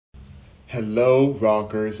Hello,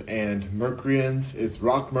 rockers and Mercuryans. It's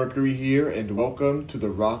Rock Mercury here, and welcome to the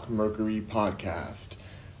Rock Mercury podcast.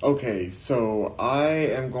 Okay, so I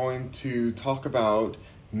am going to talk about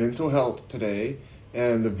mental health today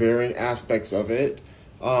and the varying aspects of it.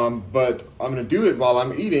 But I'm going to do it while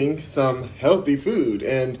I'm eating some healthy food,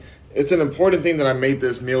 and it's an important thing that I made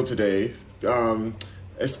this meal today.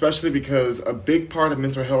 Especially because a big part of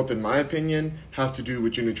mental health, in my opinion, has to do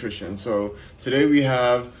with your nutrition. So today we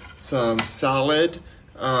have some salad.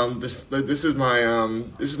 This is my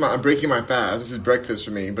I'm breaking my fast. This is breakfast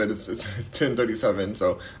for me, but it's 10:37,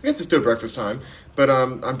 so I guess it's still breakfast time. But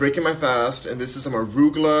I'm breaking my fast, and this is some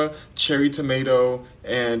arugula, cherry tomato,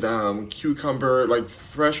 and cucumber, like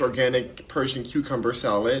fresh organic Persian cucumber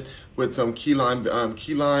salad with some key lime,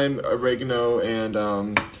 oregano,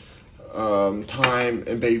 and thyme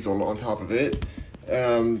and basil on top of it.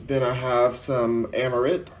 Then I have some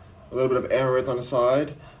amaranth, a little bit of amaranth on the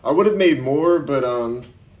side. I would have made more, but I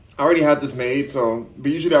already had this made,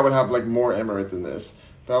 but usually I would have like more amaranth than this.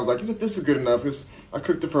 But I was like, this is good enough because I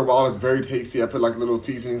cooked it for a while. It's very tasty. I put like little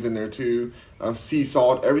seasonings in there too. Sea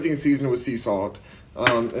salt, everything seasoned with sea salt.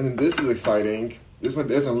 And then this is exciting. This one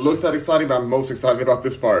doesn't look that exciting, but I'm most excited about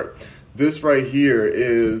this part. This right here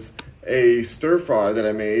is a stir fry that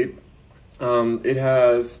I made. It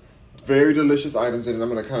has very delicious items in it. I'm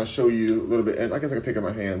going to kind of show you a little bit, and I guess I can pick up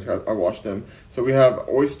my hands. I washed them. So we have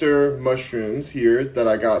oyster mushrooms here that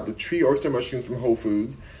I got, the tree oyster mushrooms from Whole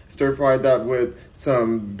Foods. Stir fried that with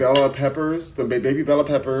some bella peppers, some baby bella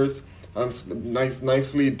peppers,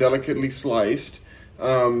 nicely, delicately sliced.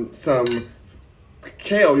 Some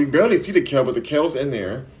kale. You can barely see the kale, but the kale's in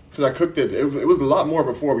there because I cooked it. It was a lot more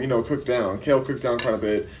before, but it cooks down. Kale cooks down quite a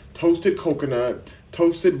bit. Toasted coconut,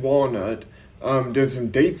 toasted walnut. There's some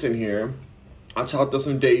dates in here. I chopped up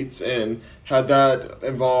some dates and had that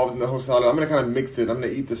involved in the whole salad. I'm going to kind of mix it. I'm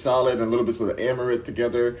going to eat the salad and a little bit of the amaranth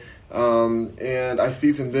together. And I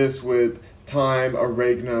seasoned this with thyme,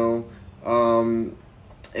 oregano, and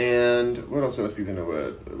what else did I season it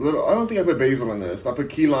with? I don't think I put basil in this. I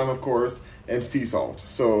put key lime, of course, and sea salt.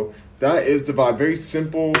 So that is the vibe. Very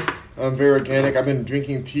simple, very organic. I've been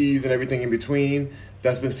drinking teas and everything in between.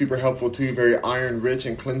 That's been super helpful too, very iron-rich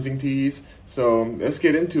and cleansing teas. So let's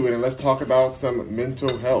get into it and let's talk about some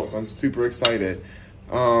mental health. I'm super excited.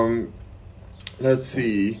 Let's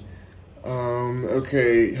see.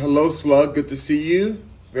 Okay, hello Slug, good to see you.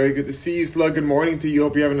 Very good to see you, Slug. Good morning to you.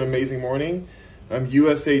 Hope you're having an amazing morning.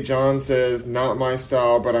 USA John says, not my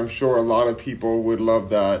style, but I'm sure a lot of people would love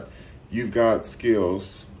that. You've got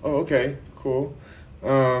skills. Oh, okay, cool.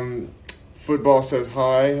 Football says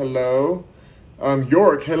hi, hello.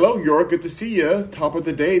 York, hello York, good to see you. Top of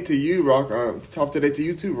the day to you, Rock. Top of the day to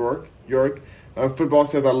you too, York. Football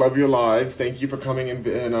says I love your lives. Thank you for coming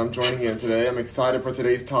and joining in today. I'm excited for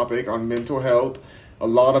today's topic on mental health. A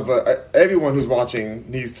lot of everyone who's watching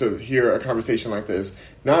needs to hear a conversation like this.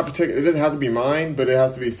 Not particular. It doesn't have to be mine, but it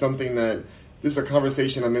has to be something that this is a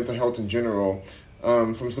conversation on mental health in general,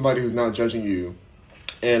 from somebody who's not judging you,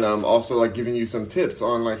 and also like giving you some tips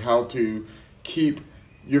on like how to keep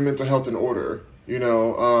your mental health in order.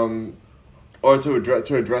 Or to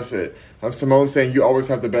address it. Simone saying you always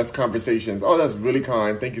have the best conversations. Oh, that's really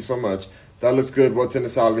kind. Thank you so much. That looks good. What's in the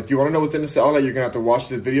salad? If you want to know what's in the salad, you're going to have to watch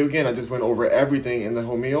this video again. I just went over everything in the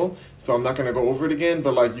whole meal, so I'm not going to go over it again,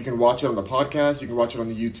 but like you can watch it on the podcast, you can watch it on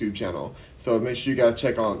the YouTube channel. So make sure you guys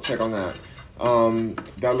check on that.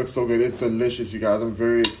 That looks so good. It's delicious, you guys. I don't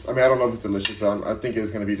know if it's delicious, but I think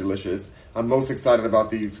it's going to be delicious. I'm most excited about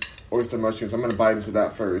these oyster mushrooms. I'm going to bite into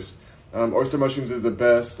that first. Oyster mushrooms is the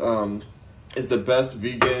best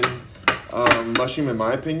vegan mushroom in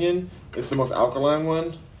my opinion. It's the most alkaline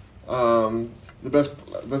one. The best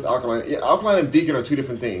alkaline. Yeah, alkaline and vegan are two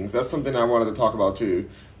different things. That's something I wanted to talk about too.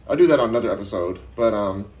 I'll do that on another episode, but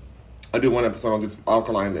I do one episode on just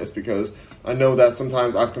alkalineness because I know that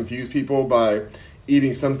sometimes I've confused people by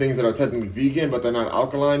eating some things that are technically vegan, but they're not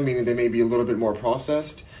alkaline, meaning they may be a little bit more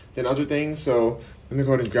processed than other things. So let me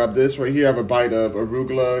go ahead and grab this. Right here I have a bite of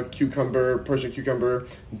arugula, cucumber, Persian cucumber,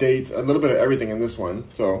 dates, a little bit of everything in this one.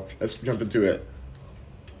 So let's jump into it.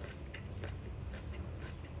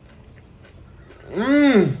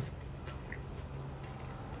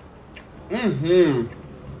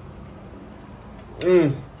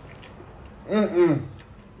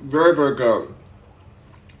 Very, very good.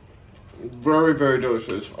 Very, very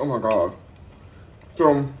delicious. Oh my God.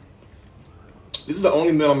 So this is the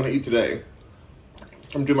only meal I'm going to eat today.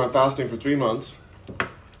 I'm doing my fasting for 3 months.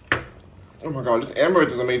 Oh my God, this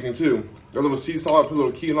amaranth is amazing too. A little sea salt, put a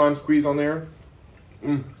little key lime squeeze on there.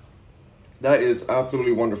 That is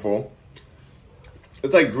absolutely wonderful.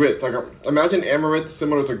 It's like grits. Like imagine amaranth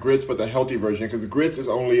similar to grits, but the healthy version. Because grits is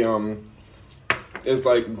only is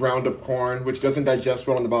like ground up corn, which doesn't digest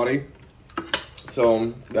well in the body.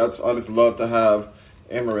 So I just love to have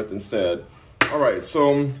amaranth instead. All right,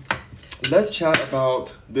 so let's chat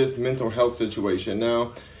about this mental health situation.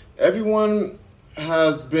 Now, everyone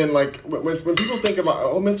has been like, when people think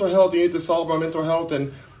about, mental health, you need to solve my mental health,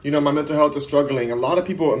 and, my mental health is struggling, a lot of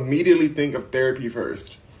people immediately think of therapy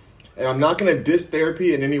first. And I'm not going to diss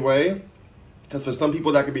therapy in any way, because for some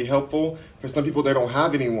people that could be helpful. For some people, they don't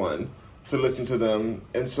have anyone to listen to them.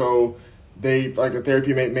 And so a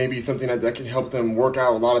therapy may be something that can help them work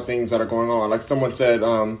out a lot of things that are going on. Like someone said,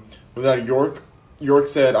 was that York? York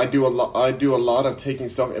said, I do a lot of taking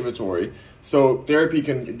self-inventory. So therapy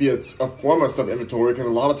can be a form of self-inventory, because a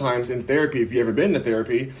lot of times in therapy, if you've ever been to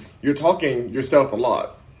therapy, you're talking yourself a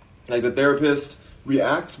lot. Like the therapist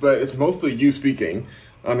reacts, but it's mostly you speaking.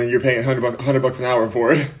 I mean, you're paying $100 an hour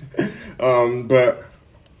for it. But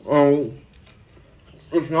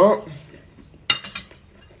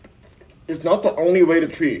it's not the only way to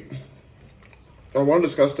treat. I want to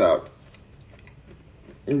discuss that.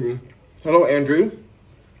 Hello, Andrew.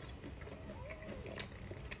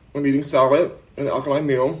 I'm eating salad and an alkaline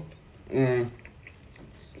meal.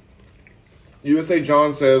 USA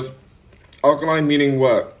John says, alkaline meaning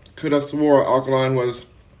what? Could have swore alkaline was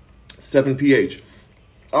 7 pH.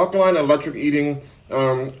 Alkaline electric eating,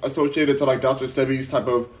 associated to like Dr. Sebi's type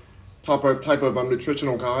of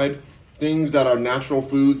nutritional guide. Things that are natural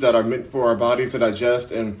foods that are meant for our bodies to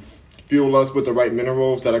digest and fuel us with the right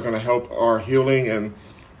minerals that are going to help our healing and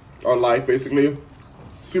our life, basically.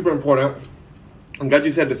 Super important. I'm glad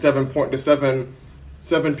you said the 7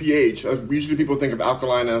 pH. Usually people think of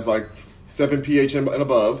alkaline as like 7 pH and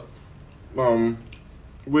above,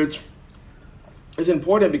 which is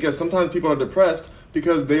important because sometimes people are depressed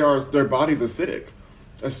because their body's acidic.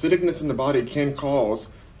 Acidicness in the body can cause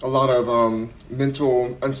a lot of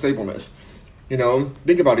mental unstableness.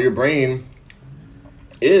 Think about it. Your brain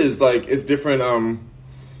is like, it's different.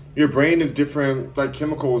 Your brain is different, like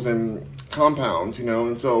chemicals and compounds,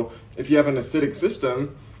 and so if you have an acidic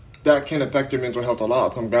system, that can affect your mental health a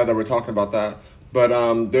lot. So I'm glad that we're talking about that. But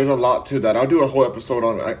there's a lot to that. I'll do a whole episode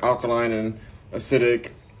on alkaline and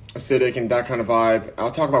acidic and that kind of vibe.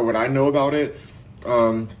 I'll talk about what I know about it.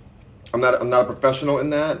 I'm not a professional in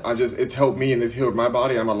that. It's helped me and it's healed my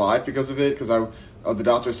body. I'm alive because of it, because the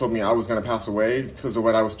doctors told me I was going to pass away because of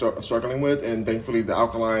what I was struggling with, and thankfully the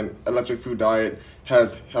alkaline electric food diet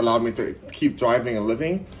has allowed me to keep thriving and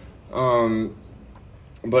living.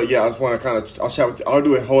 But yeah, I just want to I'll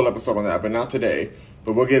do a whole episode on that, but not today.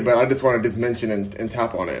 But I just want to just mention and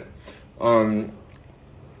tap on it.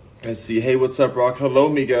 Let's see. Hey, what's up, Rock? Hello,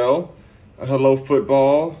 Miguel. Hello,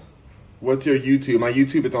 football. What's your YouTube? My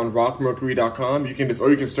YouTube is on rockmercury.com. You can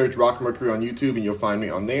search Rock Mercury on YouTube and you'll find me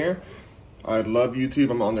on there. I love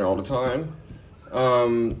YouTube. I'm on there all the time.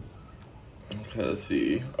 Okay, let's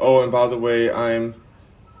see. Oh, and by the way, I'm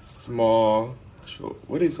small.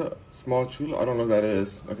 What is that? Small Chulo? I don't know what that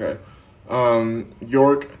is. Okay.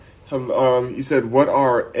 York, you said, what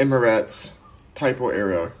are Emirates typo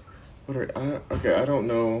error? Okay, I don't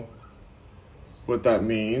know what that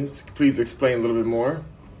means. Please explain a little bit more.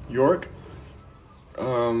 York?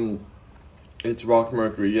 It's Rock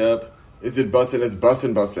Mercury, yep. Is it bussin'? It's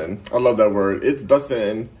bussin'. I love that word. It's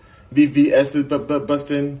bussin'. BVS is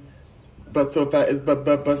bussin'. Butt so fat is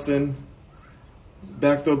bussin'.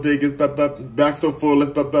 Back so big is back so full is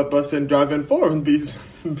bussin'. Driving forward bees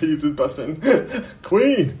is bussin'.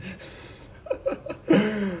 Queen.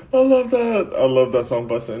 I love that. I love that song,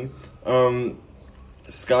 bussin'.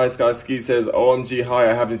 Sky Ski says, OMG, hi,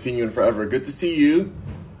 I haven't seen you in forever. Good to see you.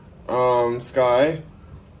 Sky.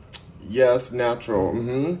 Yes,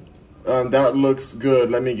 natural. That looks good.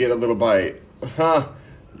 Let me get a little bite.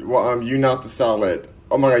 Well, you not the salad.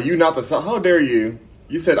 Oh my God, you not the salad. How dare you?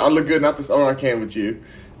 You said I look good, not the salad. Oh, I can't with you.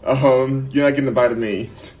 You're not getting a bite of me.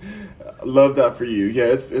 Love that for you. Yeah,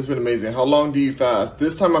 it's been amazing. How long do you fast?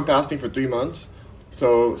 This time I'm fasting for 3 months.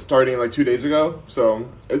 So starting like 2 days ago. So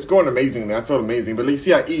it's going amazingly. I feel amazing. But you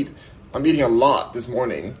see, I'm eating a lot this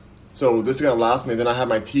morning. So this is going to last me. Then I have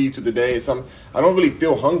my tea to the day. So I don't really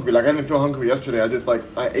feel hungry. Like I didn't feel hungry yesterday.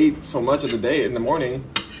 I ate so much of the day in the morning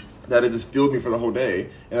that it just fueled me for the whole day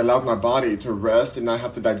and allowed my body to rest and not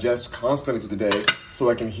have to digest constantly through the day so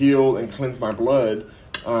I can heal and cleanse my blood.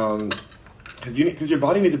 Because your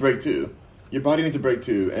body needs a break too.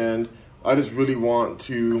 And I just really want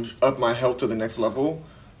to up my health to the next level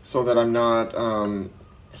so that I'm not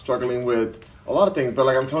struggling with a lot of things. But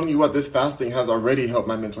like I'm telling you what, this fasting has already helped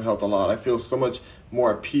my mental health a lot. I feel so much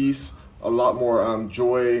more at peace, a lot more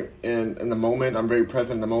joy in the moment. I'm very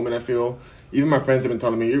present in the moment, I feel. Even my friends have been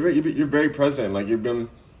telling me, you're very present. Like, you've been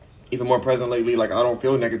even more present lately. Like, I don't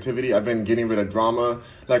feel negativity. I've been getting rid of drama.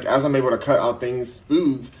 Like, as I'm able to cut out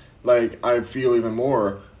foods, like, I feel even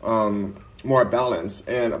more balanced.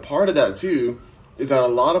 And a part of that, too, is that a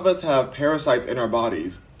lot of us have parasites in our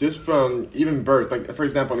bodies, just from even birth. Like, for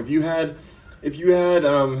example, if you had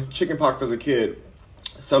chickenpox as a kid,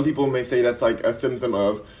 some people may say that's like a symptom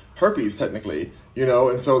of herpes, technically,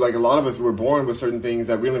 and so like a lot of us were born with certain things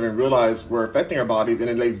that we don't even realize were affecting our bodies, and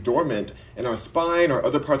it lays dormant in our spine or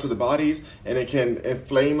other parts of the bodies, and it can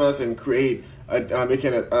inflame us and create, it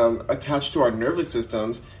can attach to our nervous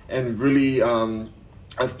systems and really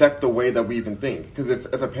affect the way that we even think. Because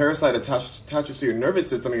if a parasite attaches to your nervous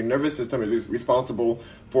system is responsible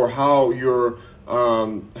for how your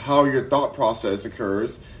thought process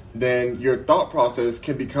occurs, then your thought process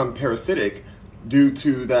can become parasitic due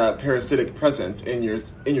to that parasitic presence in your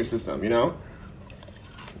system.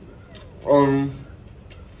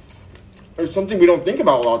 It's something we don't think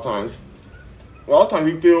about a lot of times. A lot of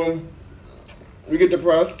times we get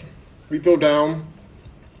depressed, we feel down,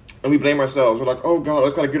 and we blame ourselves. We're like, oh God, I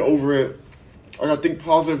just gotta get over it. I gotta think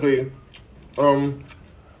positively.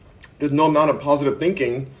 There's no amount of positive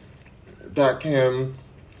thinking that can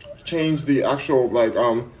change the actual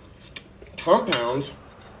compounds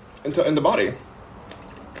in the body.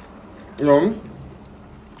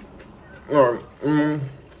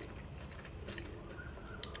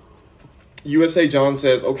 USA John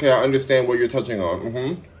says, okay, I understand what you're touching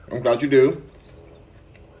on. I'm glad you do.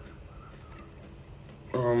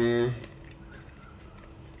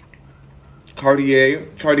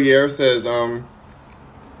 Cartier says,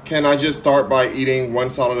 can I just start by eating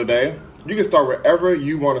one salad a day? You can start wherever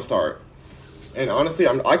you want to start. And honestly,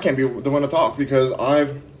 I can't be the one to talk because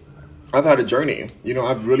I've had a journey.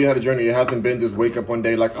 I've really had a journey. It hasn't been just wake up one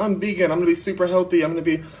day like, I'm vegan, I'm going to be super healthy, I'm going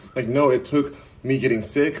to be like, no, it took me getting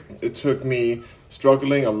sick. It took me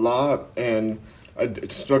struggling a lot and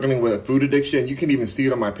struggling with food addiction. You can even see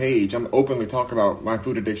it on my page. I'm openly talking about my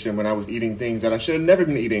food addiction when I was eating things that I should have never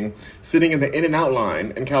been eating, sitting in the In-N-Out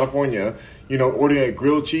line in California, ordering a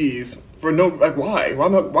grilled cheese for no, like, why? Why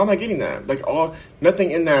am I getting that? Like,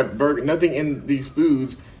 nothing in that burger, nothing in these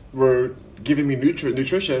foods were giving me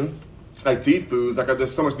nutrition. Like these foods, like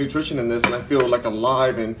there's so much nutrition in this, and I feel like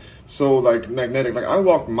alive and so like magnetic. Like I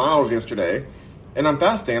walked miles yesterday, and I'm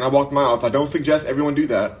fasting, and I walked miles. I don't suggest everyone do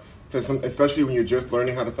that, because especially when you're just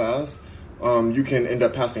learning how to fast, you can end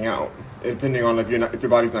up passing out, depending on if your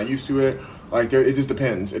body's not used to it. Like it just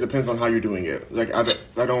depends. It depends on how you're doing it. Like I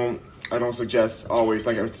don't suggest always.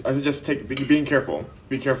 Like I suggest being careful.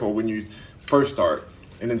 Be careful when you first start,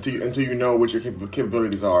 and until you know what your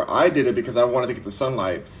capabilities are. I did it because I wanted to get the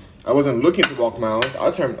sunlight. I wasn't looking to walk miles.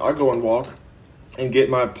 I go and walk and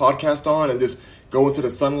get my podcast on and just go into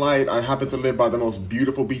the sunlight. I happen to live by the most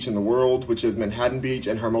beautiful beach in the world, which is Manhattan Beach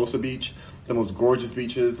and Hermosa Beach, the most gorgeous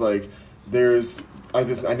beaches. Like I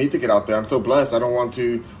need to get out there. I'm so blessed. I don't want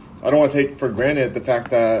to take for granted the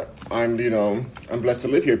fact that I'm blessed to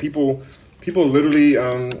live here. People literally,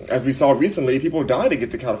 as we saw recently, people die to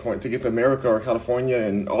get to California, to get to America or California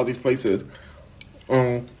and all these places.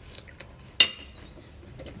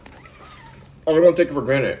 I don't want to take it for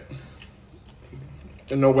granted.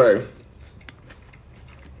 In no way.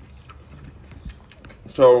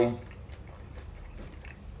 So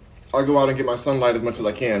I go out and get my sunlight as much as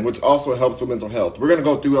I can, which also helps with mental health. We're going to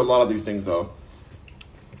go through a lot of these things, though,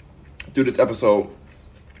 through this episode.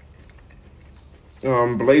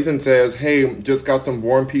 Blazin says, hey, just got some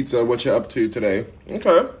warm pizza. What you up to today?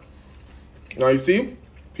 Okay. Now, you see,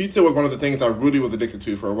 pizza was one of the things I really was addicted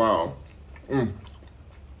to for a while.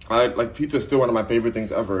 Pizza is still one of my favorite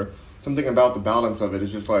things ever. Something about the balance of it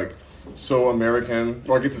is just like so American.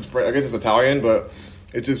 Well, I guess it's Italian, but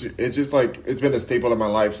it's just like it's been a staple of my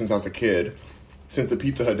life since I was a kid, since the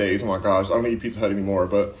Pizza Hut days. Oh my gosh, I don't eat Pizza Hut anymore,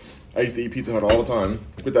 but I used to eat Pizza Hut all the time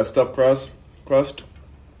with that stuffed crust,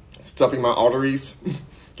 stuffing my arteries,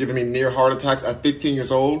 giving me near heart attacks at 15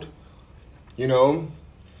 years old.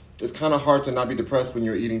 It's kind of hard to not be depressed when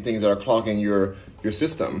you're eating things that are clogging your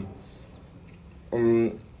system.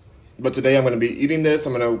 But today I'm going to be eating this.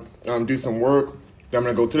 I'm going to do some work. Then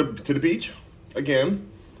I'm going to go to the beach again,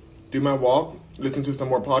 do my walk, listen to some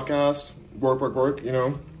more podcasts, work,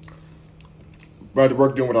 But to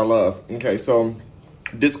work doing what I love. Okay, so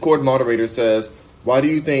Discord moderator says, why do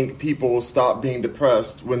you think people stop being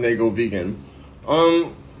depressed when they go vegan?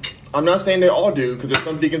 I'm not saying they all do, because there's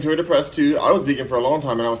some vegans who are depressed too. I was vegan for a long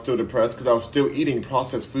time and I was still depressed because I was still eating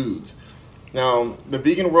processed foods. Now, the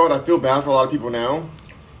vegan world, I feel bad for a lot of people now,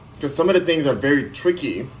 because some of the things are very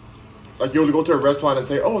tricky. like you'll go to a restaurant and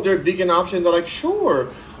say, oh, there are vegan options. They're like, sure,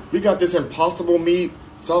 we got this Impossible meat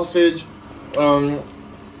sausage.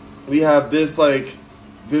 We have this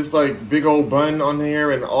big old bun on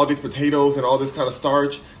here and all these potatoes and all this kind of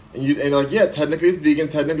starch. And like, yeah, technically it's vegan.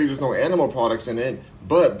 Technically there's no animal products in it,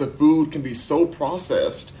 but the food can be so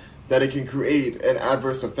processed that it can create an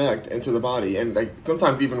adverse effect into the body, and like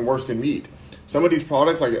sometimes even worse than meat. Some of these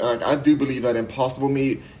products, like I do believe that Impossible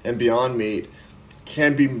Meat and Beyond Meat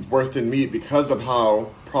can be worse than meat because of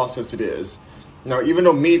how processed it is. Now, even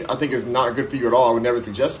though meat I think is not good for you at all, I would never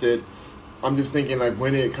suggest it. I'm just thinking like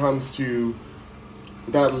when it comes to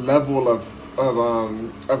that level of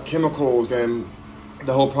chemicals and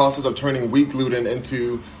the whole process of turning wheat gluten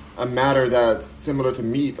into a matter that's similar to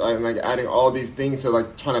meat, and like adding all these things to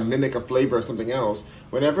like trying to mimic a flavor of something else.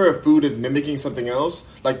 Whenever a food is mimicking something else,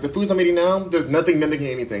 like the foods I'm eating now, there's nothing mimicking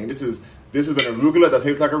anything. This is an arugula that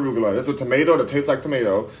tastes like arugula. This is a tomato that tastes like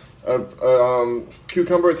tomato.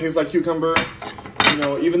 Cucumber tastes like cucumber. You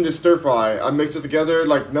know, even this stir fry, I mixed it together.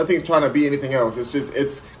 Like nothing's trying to be anything else.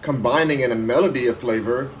 It's combining in a melody of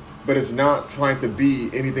flavor, but it's not trying to be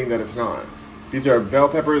anything that it's not. These are bell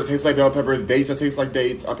peppers that taste like bell peppers, dates that taste like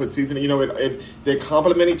dates. I put seasoning. You know, they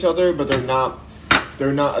complement each other, but they're not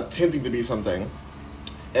attempting to be something.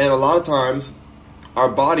 And a lot of times, our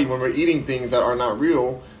body, when we're eating things that are not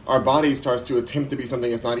real, our body starts to attempt to be something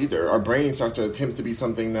it's not either. Our brain starts to attempt to be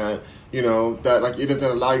something that, you know, that like it doesn't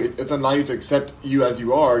allow you. It doesn't allow you to accept you as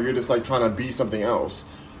you are. You're just like trying to be something else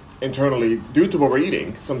internally due to what we're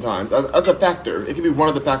eating. Sometimes as a factor, it can be one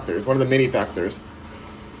of the factors, one of the many factors.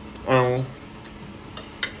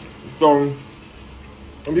 So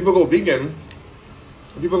when people go vegan,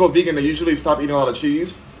 they usually stop eating a lot of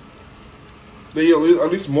cheese. They eat at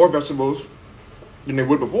least more vegetables than they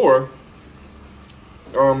would before.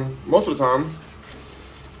 Most of the time.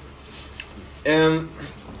 And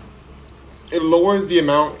it lowers the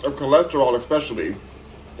amount of cholesterol, especially.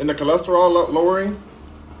 And the cholesterol lowering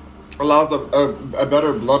allows a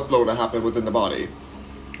better blood flow to happen within the body.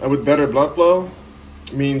 And with better blood flow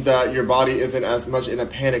means that your body isn't as much in a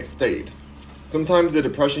panic state. Sometimes the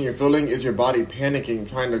depression you're feeling is your body panicking,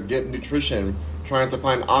 trying to get nutrition, trying to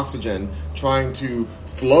find oxygen, trying to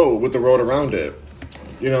flow with the world around it.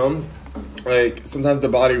 You know? Like, sometimes the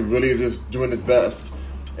body really is just doing its best.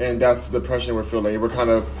 And that's the depression we're feeling. We're kind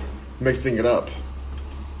of mixing it up.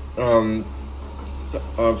 I'm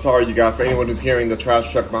sorry, you guys, for anyone who's hearing the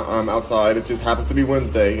trash truck outside. It just happens to be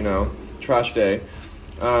Wednesday, you know, trash day.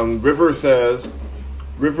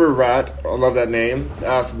 River Rat, I love that name,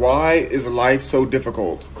 asks, why is life so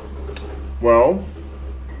difficult? Well,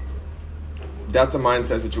 that's a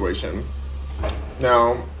mindset situation.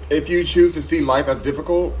 Now, if you choose to see life as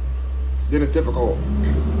difficult, then it's difficult.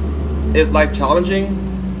 Is life challenging?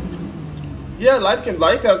 Yeah,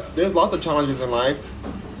 there's lots of challenges in life,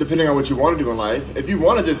 depending on what you want to do in life. If you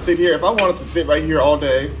want to just sit here, if I wanted to sit right here all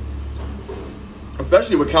day,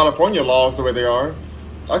 especially with California laws the way they are,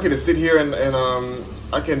 I could just sit here and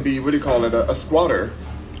I can be, a squatter.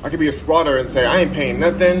 I could be a squatter and say, I ain't paying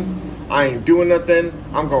nothing, I ain't doing nothing,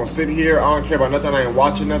 I'm going to sit here, I don't care about nothing, I ain't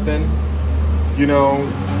watching nothing. You know,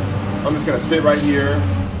 I'm just going to sit right here,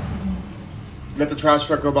 let the trash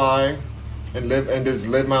truck go by, and just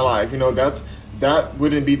live my life. You know, that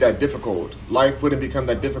wouldn't be that difficult. Life wouldn't become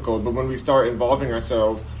that difficult. But when we start involving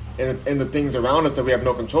ourselves in the things around us that we have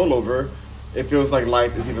no control over, it feels like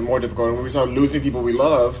life is even more difficult. And when we start losing people we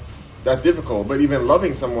love, that's difficult. But even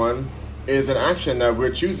loving someone is an action that we're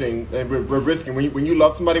choosing and we're risking. When you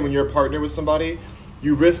love somebody, when you're a partner with somebody,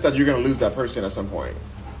 you risk that you're going to lose that person at some point.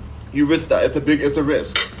 You risk that. It's a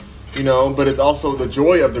risk, you know, but it's also the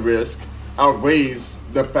joy of the risk outweighs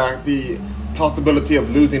the possibility of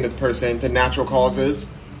losing this person to natural causes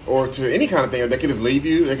or to any kind of thing. They could just leave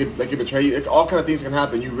you. They could betray you. All kind of things can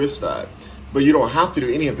happen. You risk that, but you don't have to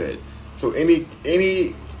do any of it. So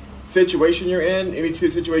any situation you're in, any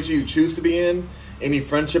situation you choose to be in, any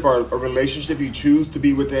friendship or a relationship you choose to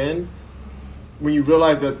be within, when you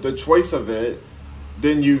realize that the choice of it,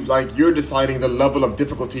 then you're deciding the level of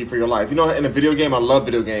difficulty for your life. You know, in a video game, I love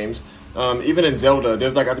video games. Even in Zelda,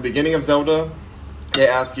 there's at the beginning of Zelda, they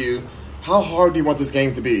ask you, how hard do you want this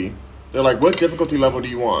game to be? They're like, what difficulty level do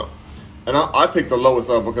you want? And I picked the lowest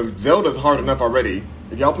level because Zelda's hard enough already.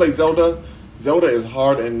 If y'all play Zelda, Zelda is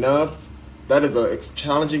hard enough. That is a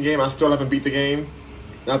challenging game. I still haven't beat the game,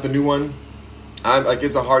 not the new one.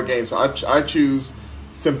 It's a hard game, so I choose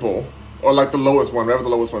simple or the lowest one, whatever the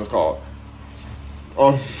lowest one is called.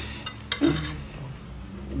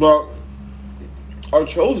 But I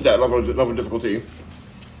chose that level of difficulty.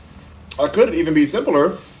 I could even be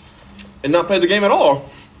simpler and not play the game at all.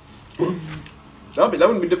 That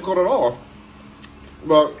wouldn't be difficult at all.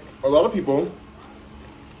 But a lot of people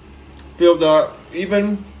feel that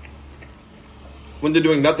even when they're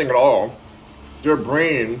doing nothing at all, their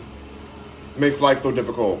brain makes life so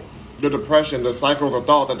difficult. The depression, the cycles of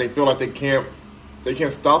thought that they feel like they can't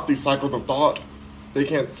stop these cycles of thought. They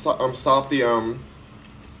can't stop the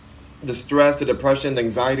stress, the depression, the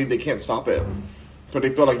anxiety. They can't stop it. But they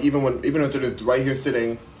feel like even if they're just right here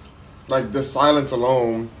sitting, like the silence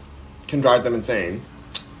alone can drive them insane,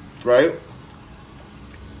 right?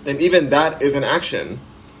 And even that is an action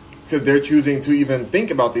because they're choosing to even think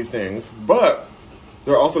about these things, but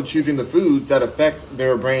they're also choosing the foods that affect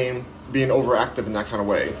their brain being overactive in that kind of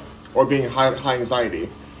way or being high anxiety.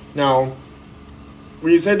 Now,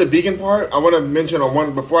 when you say the vegan part, I want to mention on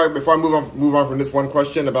one before I move on from this one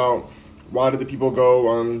question about why did the people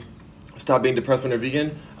go stop being depressed when they're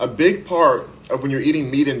vegan. A big part of when you're eating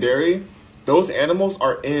meat and dairy, those animals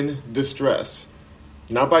are in distress,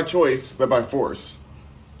 not by choice but by force.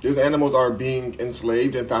 Those animals are being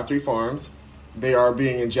enslaved in factory farms. They are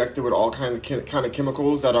being injected with all kinds of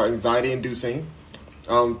chemicals that are anxiety inducing.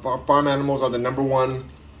 Farm animals are the number one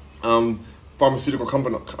pharmaceutical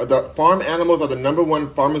company. The farm animals are the number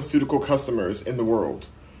one pharmaceutical customers in the world.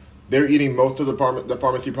 They're eating most of the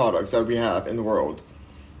pharmacy products that we have in the world.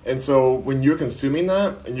 And so when you're consuming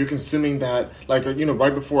that, and you're consuming that, like,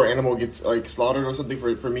 right before an animal gets like slaughtered or something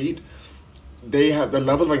for meat, they have the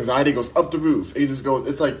level of anxiety goes up the roof. It just goes,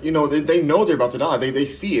 it's like, they know they're about to die. They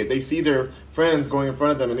see it. They see their friends going in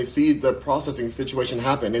front of them and they see the processing situation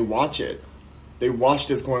happen. They watch it. They watch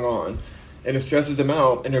this going on. And it stresses them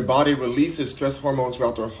out, and their body releases stress hormones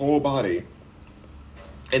throughout their whole body.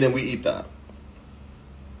 And then we eat that.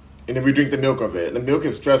 And then we drink the milk of it. The milk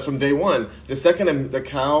is stress from day one. The second the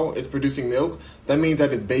cow is producing milk, that means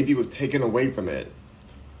that its baby was taken away from it.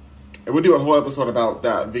 And we'll do a whole episode about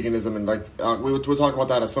that, veganism, and we'll talk about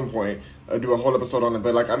that at some point. Do a whole episode on it.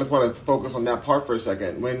 But I just want to focus on that part for a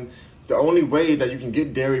second. When the only way that you can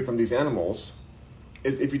get dairy from these animals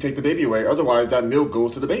is if you take the baby away. Otherwise, that milk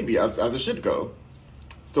goes to the baby as it should go.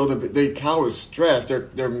 So the cow is stressed.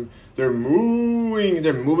 They're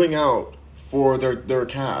moving out for their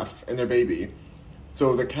calf and their baby.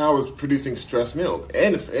 So the cow is producing stress milk,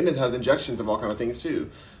 and it has injections of all kind of things too.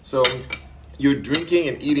 So you're drinking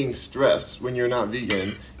and eating stress when you're not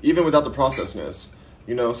vegan, even without the processedness.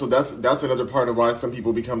 So that's another part of why some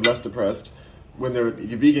people become less depressed when they're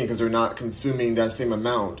vegan, because they're not consuming that same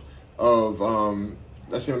amount of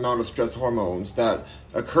stress hormones that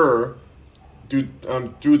occur through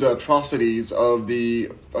the atrocities of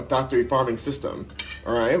the factory farming system.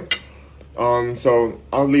 All right. So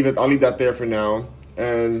I'll leave that there for now.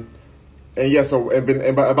 And yeah. So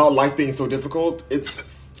about life being so difficult, it's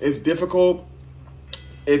difficult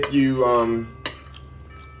if you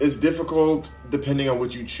it's difficult depending on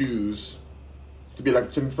what you choose to be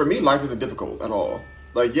like. For me, life isn't difficult at all.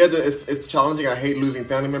 Like, yeah, it's challenging. I hate losing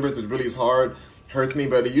family members. It really is hard. Hurts me,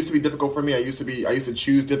 but it used to be difficult for me. I used to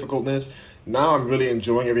choose difficultness. Now I'm really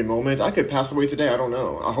enjoying every moment. I could pass away today. I don't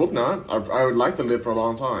know. I hope not. I would like to live for a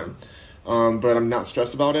long time, but I'm not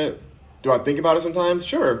stressed about it. Do I think about it sometimes?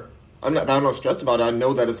 Sure. I'm not stressed about it. I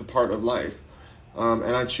know that it's a part of life,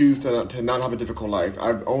 and I choose to not have a difficult life.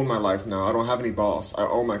 I've owned my life now. I don't have any boss. I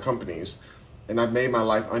own my companies, and I've made my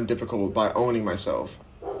life undifficult by owning myself.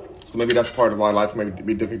 So maybe that's part of why life may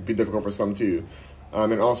be difficult for some too.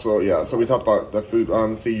 And also, yeah, so we talked about the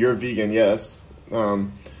food. See, you're vegan, yes.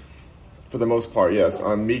 For the most part, yes.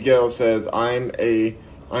 Miguel says, I'm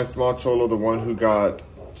Small Cholo, the one who got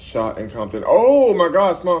shot in Compton. Oh, my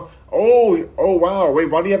God, Small. Oh, wow. Wait,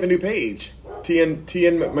 why do you have a new page?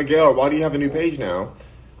 Tn Miguel, why do you have a new page now?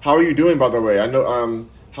 How are you doing, by the way? I know,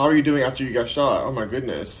 how are you doing after you got shot? Oh, my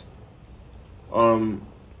goodness. How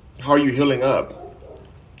are you healing up?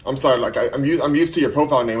 I'm sorry, I'm used to your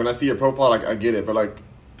profile name. When I see your profile, I get it, but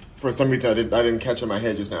for some reason I didn't catch it in my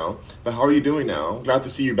head just now. But how are you doing now? Glad to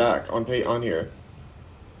see you back on here.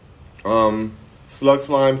 Slug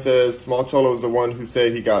Slime says Small Cholo is the one who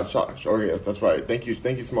said he got shot. Oh yes, that's right. Thank you,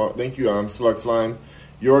 Slug Slime.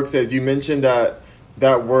 York says you mentioned that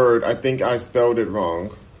word. I think I spelled it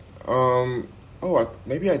wrong.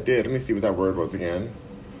 Maybe I did. Let me see what that word was again.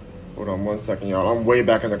 Hold on 1 second, y'all. I'm way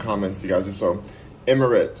back in the comments, you guys. Just so.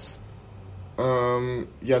 Emirates.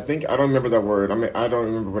 Yeah, I don't remember that word. I don't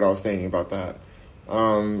remember what I was saying about that.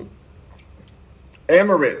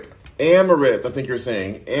 Amaret. I think you're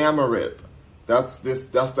saying Amaret. That's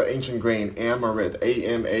the ancient grain. Amaret.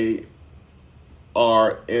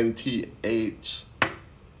 AMARNTH.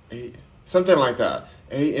 Something like that.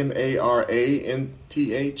 AMARANTH.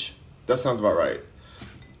 That sounds about right.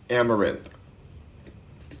 Amaranth.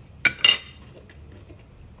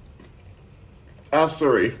 Ask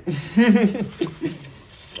Surrey.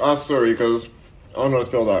 Ask Surrey, because I don't know how to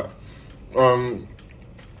spell that.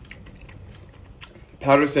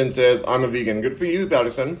 Patterson says, I'm a vegan. Good for you,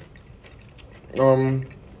 Patterson.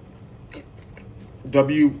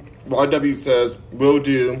 YW says, will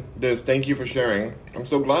do this. Thank you for sharing. I'm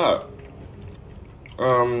so glad.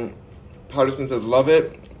 Patterson says, love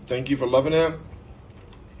it. Thank you for loving it.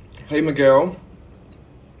 Hey, Miguel.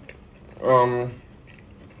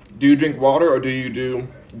 Do you drink water or do you do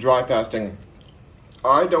dry fasting?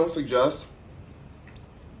 I don't suggest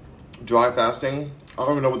dry fasting. I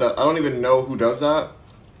don't even know what that. I don't even know who does that.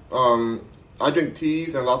 I drink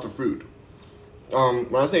teas and lots of fruit.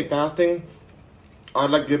 When I say fasting,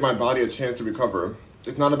 I'd like to give my body a chance to recover.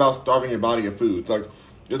 It's not about starving your body of food. It's like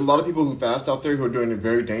there's a lot of people who fast out there who are doing it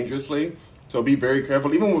very dangerously. So be very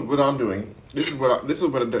careful. Even with what I'm doing, this is what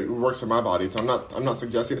works for my body. So I'm not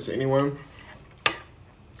suggesting this to anyone.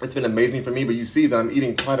 It's been amazing for me, but you see that I'm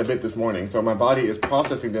eating quite a bit this morning. So my body is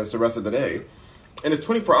processing this the rest of the day. And it's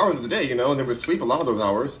 24 hours of the day, and then we sleep a lot of those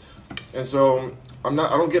hours. And so I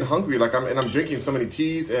don't get hungry. I'm drinking so many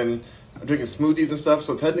teas and I'm drinking smoothies and stuff.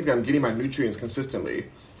 So technically I'm getting my nutrients consistently.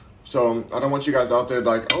 So I don't want you guys out there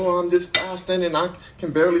like, oh, I'm just fasting and I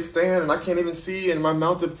can barely stand and I can't even see and my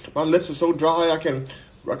lips are so dry I can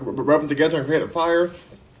rub them together and create a fire.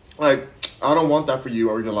 Like, I don't want that for you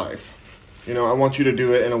or your life. I want you to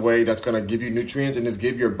do it in a way that's going to give you nutrients and just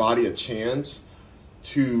give your body a chance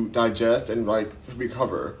to digest and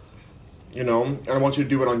recover. And I want you to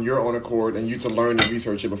do it on your own accord and you to learn and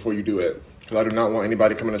research it before you do it. Because I do not want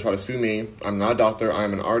anybody coming to try to sue me. I'm not a doctor.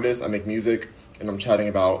 I'm an artist. I make music and I'm chatting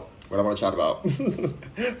about what I want to chat about.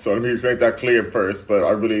 So let me make that clear first. But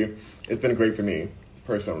it's been great for me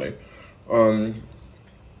personally. Oh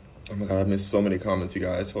my God, I missed so many comments, you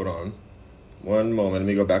guys. Hold on. One moment. Let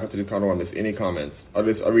me go back up to this comment. I don't want to miss any comments. I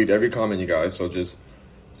read every comment, you guys. So just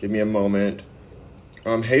give me a moment.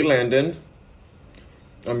 Hey, Landon.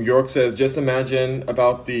 York says, just imagine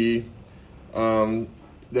about the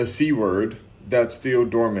C word that's still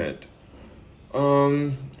dormant.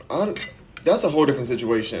 That's a whole different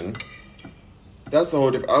situation. I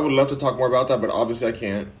would love to talk more about that, but obviously I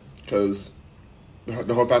can't because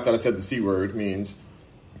the whole fact that I said the C word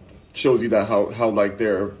shows you that how like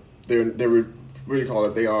they're what do you call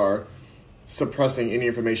it? They are suppressing any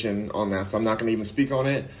information on that. So I'm not going to even speak on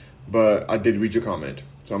it, but I did read your comment.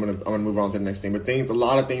 So I'm gonna move on to the next thing. But a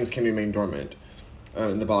lot of things can remain dormant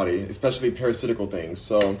in the body, especially parasitical things.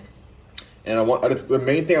 So, and the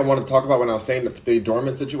main thing I want to talk about when I was saying the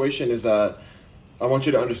dormant situation is that I want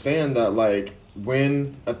you to understand that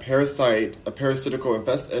when a parasitical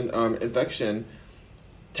infection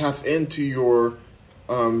taps into your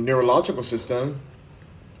neurological system,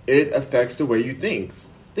 it affects the way you think.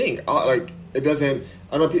 It doesn't.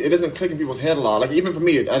 I don't know. It doesn't click in people's head a lot. Even for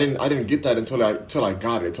me, I didn't get that until I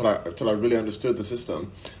got it. Until I really understood the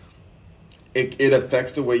system. It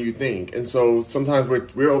affects the way you think, and so sometimes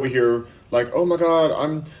we're over here like, oh my God,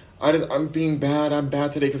 I'm being bad. I'm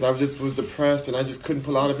bad today because I was depressed and I just couldn't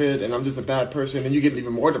pull out of it, and I'm just a bad person. And you get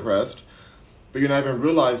even more depressed, but you're not even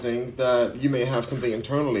realizing that you may have something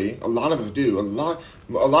internally. A lot of us do. A lot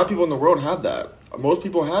of people in the world have that. Most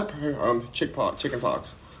people had chicken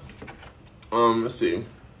pox. Let's see.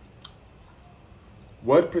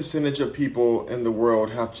 What percentage of people in the world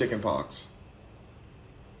have chicken pox?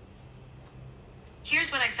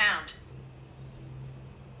 Here's what I found.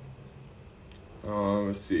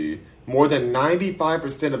 Let's see. More than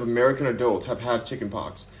 95% of American adults have had chicken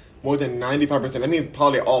pox. More than 95%. That means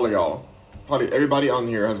probably all of y'all. Probably everybody on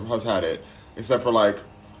here has had it, except for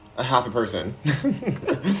a half a person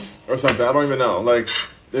or something. I don't even know.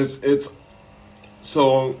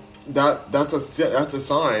 So that's a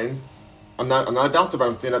sign. I'm not a doctor, but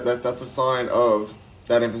I'm saying that's a sign of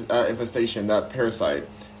that infestation, that parasite,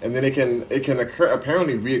 and then it can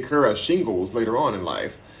apparently reoccur as shingles later on in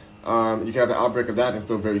life. You can have an outbreak of that and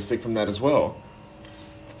feel very sick from that as well.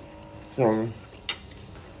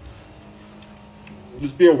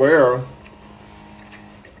 Just be aware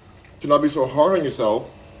to not be so hard on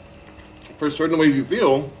yourself for certain ways you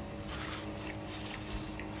feel,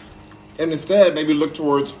 and instead maybe look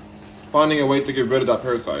towards finding a way to get rid of that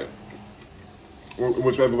parasite,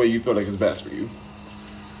 whichever way you feel like is best for you.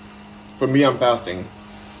 For me, I'm fasting.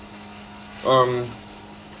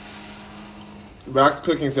 Max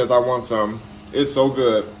Cooking says, I want some. It's so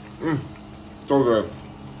good. So good.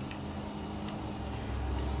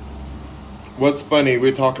 What's funny,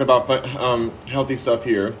 we're talking about healthy stuff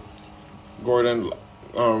here. Gordon,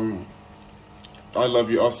 I love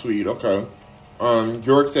you. Oh, sweet. Okay.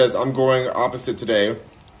 York says, I'm going opposite today,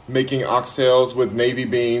 making oxtails with navy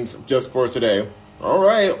beans just for today. All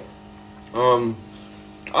right. Um,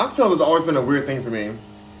 Oxtail has always been a weird thing for me.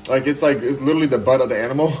 It's literally the butt of the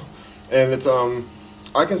animal, and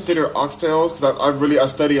I consider oxtails because I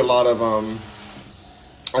study a lot of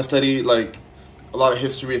I study like a lot of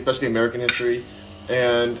history, especially American history,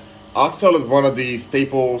 and oxtail is one of the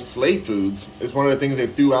staple slave foods. It's one of the things they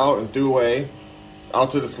threw out and threw away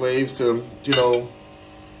out to the slaves to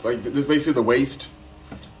like this basically the waste,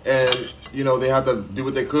 and they had to do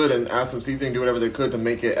what they could and add some seasoning, do whatever they could to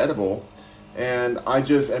make it edible. And I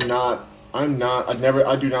just am not. I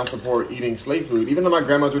do not support eating slave food, even though my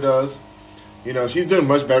grandmother does. She's doing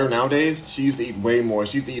much better nowadays. She used to eat way more.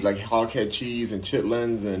 She used to eat like hog head cheese and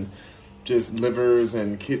chitlins and just livers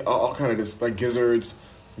and all kind of just like gizzard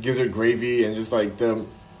gravy and just like the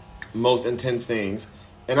most intense things.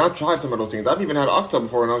 And I've tried some of those things. I've even had oxtail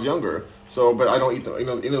before when I was younger. So, but I don't eat any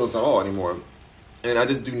of those at all anymore. And I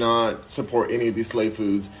just do not support any of these slave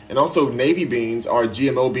foods. And also, navy beans are a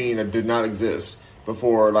GMO bean that did not exist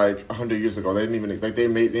before like 100 years ago. They didn't even like they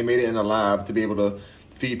made it in a lab to be able to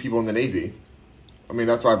feed people in the Navy. I mean,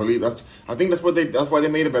 that's why I think that's why they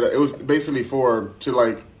made it better. It was basically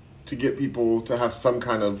to get people to have some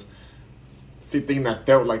kind of thing that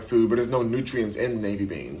felt like food, but there's no nutrients in navy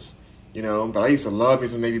beans, But I used to love me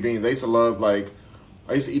some navy beans. I used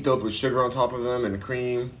to eat those with sugar on top of them and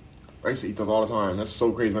cream. I used to eat those all the time. That's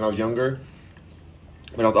so crazy when I was younger.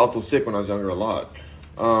 But I was also sick when I was younger a lot.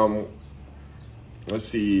 Let's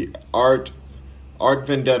see. Art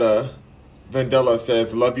Vendetta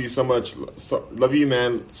says, love you so much. Love you,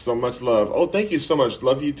 man. So much love. Oh, thank you so much.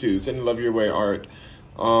 Love you too. Sending love your way, Art.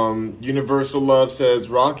 Universal Love says,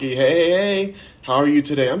 Rocky, hey. How are you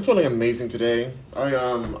today? I'm feeling amazing today. I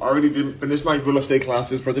already finished my real estate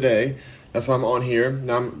classes for the day. That's why I'm on here.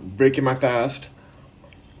 Now I'm breaking my fast.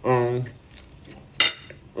 I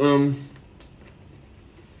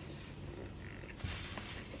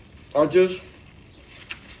just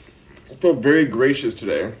feel very gracious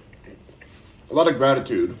today. A lot of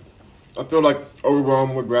gratitude. I feel like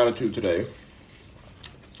overwhelmed with gratitude today.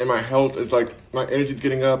 And my health is like, my energy's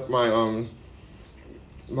getting up, my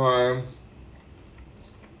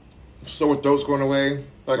sore throat's going away.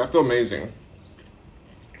 Like, I feel amazing.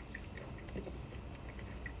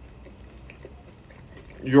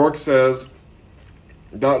 York says,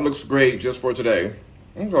 that looks great just for today.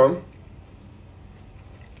 Okay.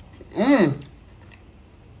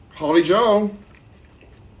 Holly Joe.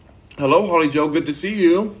 Hello, Holly Joe. Good to see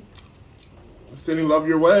you. Sending love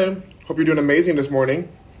your way. Hope you're doing amazing this morning.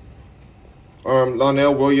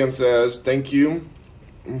 Lionel Williams says, thank you.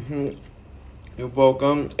 You're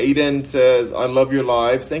welcome. Aiden says, I love your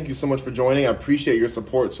lives. Thank you so much for joining. I appreciate your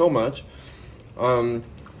support so much.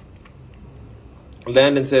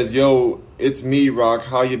 Landon says, yo, it's me, Rock.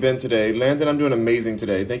 How you been today? Landon, I'm doing amazing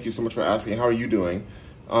today. Thank you so much for asking. How are you doing?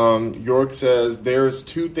 York says, there's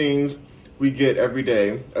two things we get every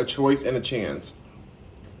day, a choice and a chance.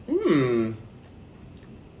 I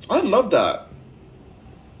love that.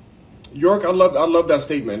 York, I love that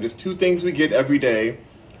statement. There's two things we get every day,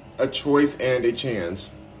 a choice and a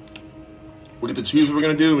chance. We get to choose what we're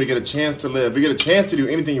going to do, and we get a chance to live. We get a chance to do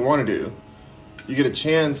anything you want to do. You get a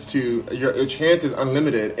chance to, your chance is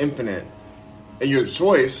unlimited, infinite. And your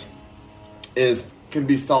choice can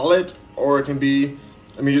be solid, or it can be,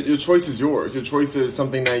 your choice is yours. Your choice is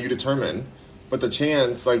something that you determine. But the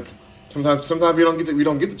chance, like, sometimes we don't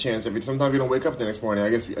get the chance sometimes we don't wake up the next morning. I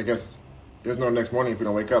guess there's no next morning if we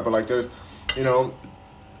don't wake up. But like there's,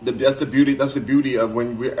 that's the beauty of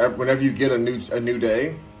whenever you get a new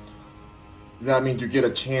day. That means you get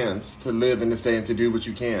a chance to live in this day and to do what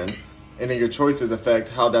you can, and then your choices affect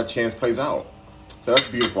how that chance plays out. So that's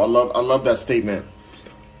beautiful. I love that statement.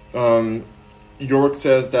 York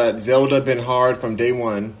says that Zelda been hard from day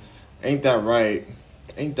one. Ain't that right?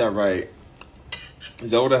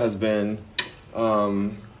 Zelda has been.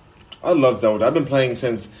 I love Zelda. I've been playing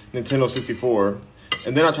since Nintendo 64,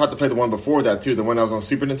 and then I tried to play the one before that too, the one that was on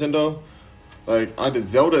Super Nintendo. Like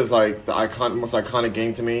Zelda is like the most iconic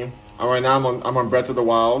game to me. Right now I'm on Breath of the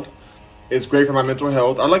Wild. It's great for my mental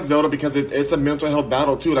health. I like Zelda because it's a mental health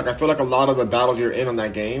battle too. Like I feel like a lot of the battles you're in on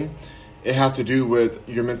that game, it has to do with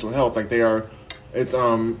your mental health. Like it's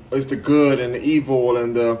the good and the evil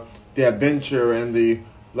and the adventure and the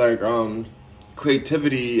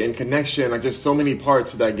creativity and connection. Like there's so many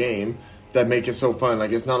parts to that game that make it so fun.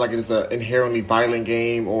 Like it's not like it's an inherently violent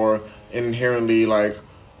game or an inherently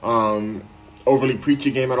overly preachy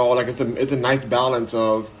game at all. Like it's a nice balance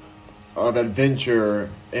of adventure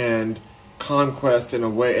and conquest in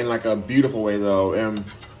a beautiful way though. And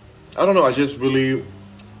I don't know, I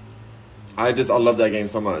love that game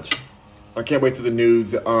so much. I can't wait till the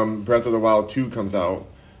news Breath of the Wild 2 comes out,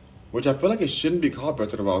 which I feel like it shouldn't be called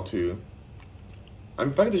Breath of the Wild 2. I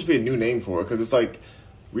feel like there should be a new name for it, because it's like,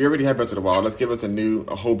 we already have Breath of the Wild. Let's give us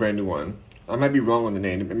a whole brand new one. I might be wrong on the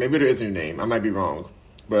name. Maybe there is a new name. I might be wrong.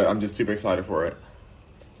 But I'm just super excited for it.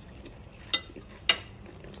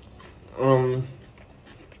 Do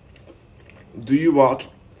you watch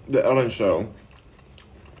The Ellen Show?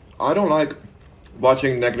 I don't like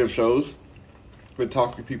watching negative shows with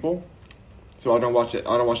toxic people, so I don't watch it.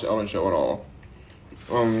 I don't watch The Ellen Show at all.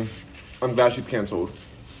 I'm glad she's canceled.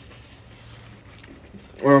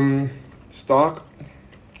 Stock,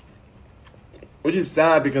 which is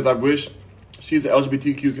sad because I wish she's an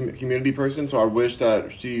LGBTQ community person, so I wish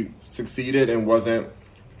that she succeeded and wasn't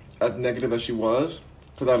as negative as she was,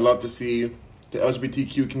 because I'd love to see the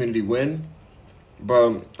LGBTQ community win,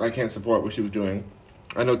 but I can't support what she was doing.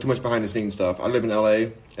 I know too much behind the scenes stuff. I live in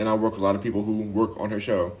LA, and I work with a lot of people who work on her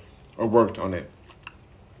show, or worked on it,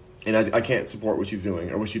 and I can't support what she's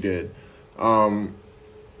doing, or what she did. The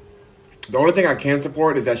only thing I can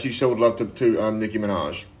support is that she showed love to Nicki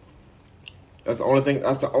Minaj. That's the only thing.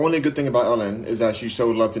 That's the only good thing about Ellen, is that she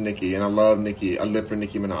showed love to Nicki, and I love Nicki. I live for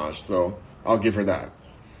Nicki Minaj, so I'll give her that.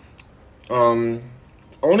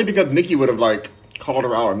 Only because Nicki would have called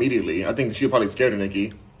her out immediately. I think she was probably scared of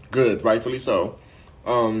Nicki. Good, rightfully so.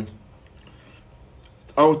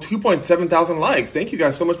 2.7 thousand likes. Thank you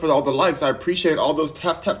guys so much for all the likes. I appreciate all those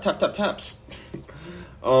taps.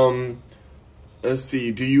 Let's see.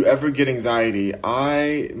 Do you ever get anxiety?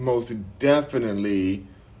 I most definitely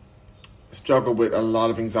struggle with a lot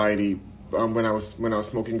of anxiety when I was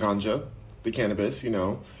smoking ganja, the cannabis.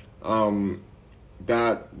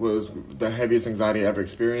 That was the heaviest anxiety I ever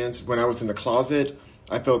experienced. When I was in the closet,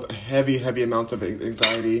 I felt a heavy amount of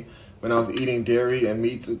anxiety. When I was eating dairy and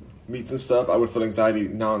meats and stuff, I would feel anxiety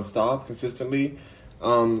nonstop, consistently.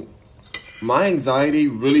 My anxiety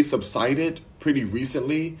really subsided pretty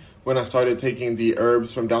recently when I started taking the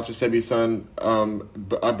herbs from Dr. Sebi's son,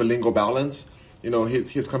 Bilingual Balance,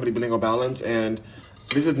 his company Bilingual Balance. And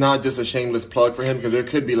this is not just a shameless plug for him, because there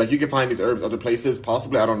could be, you can find these herbs other places,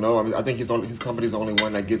 possibly, I don't know. I think his company's the only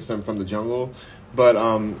one that gets them from the jungle. But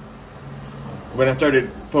when I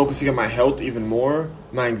started focusing on my health even more,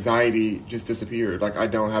 my anxiety just disappeared. I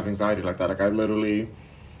don't have anxiety like that. I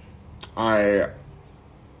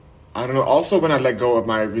don't know. Also, when I let go of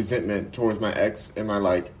my resentment towards my ex and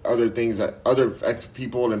my other ex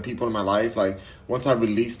people and people in my life, once I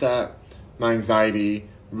released that, my anxiety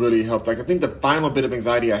really helped. I think the final bit of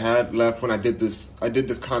anxiety I had left when I did this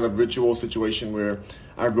kind of ritual situation where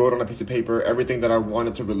I wrote on a piece of paper everything that I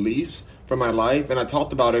wanted to release from my life, and I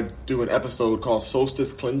talked about it through an episode called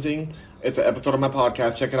Solstice Cleansing. It's an episode of my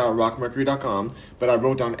podcast. Check it out, rockmercury.com. But I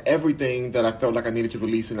wrote down everything that I felt like I needed to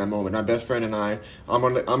release in that moment. My best friend and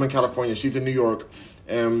I'm in California. She's in New York.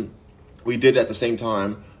 And we did it at the same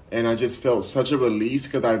time. And I just felt such a release,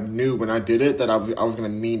 because I knew when I did it that I was going to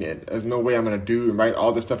mean it. There's no way I'm going to do and write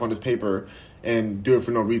all this stuff on this paper and do it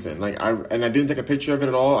for no reason. I didn't take a picture of it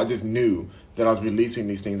at all. I just knew that I was releasing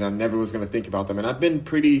these things. I never was going to think about them. And I've been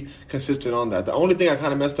pretty consistent on that. The only thing I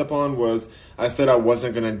kind of messed up on was I said I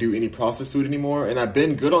wasn't going to do any processed food anymore. And I've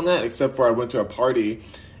been good on that, except for I went to a party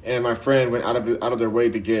and my friend went out of their way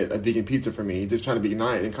to get a vegan pizza for me, just trying to be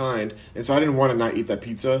nice and kind. And so I didn't want to not eat that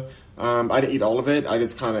pizza. I didn't eat all of it. I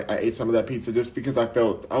ate some of that pizza just because I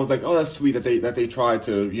was like, oh, that's sweet that they tried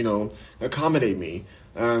to, accommodate me.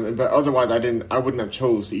 But otherwise I wouldn't have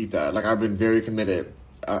chose to eat that. I've been very committed,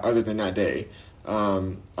 other than that day.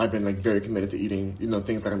 I've been very committed to eating,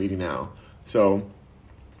 things like I'm eating now. So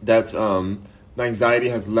that's, my anxiety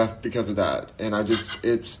has left because of that. And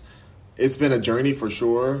it's been a journey for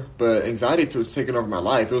sure, but anxiety was taking over my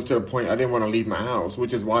life. It was to the point I didn't want to leave my house,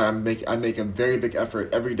 which is why I make a very big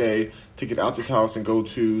effort every day to get out this house and go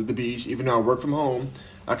to the beach. Even though I work from home,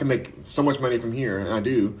 I can make so much money from here, and I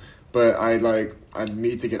do. But I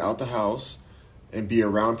need to get out the house and be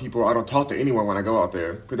around people. I don't talk to anyone when I go out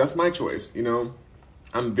there, because that's my choice.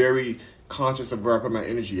 I'm very conscious of where I put my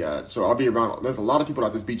energy at. So I'll be around. There's a lot of people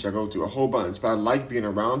at this beach I go to, a whole bunch. But I like being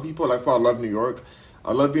around people. That's why I love New York.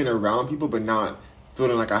 I love being around people, but not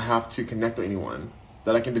feeling like I have to connect with anyone.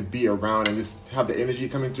 That I can just be around and just have the energy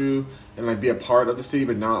coming through and be a part of the city,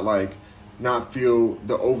 but not feel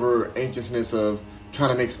the over anxiousness of trying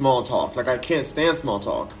to make small talk. I can't stand small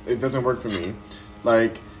talk. It doesn't work for me. I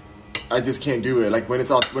just can't do it. When it's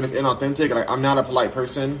inauthentic, I'm not a polite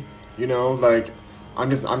person. I'm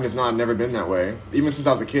just not. I've never been that way. Even since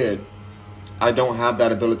I was a kid, I don't have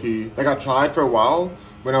that ability. I tried for a while.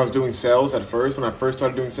 When I was doing sales at first, when I first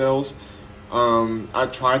started doing sales, I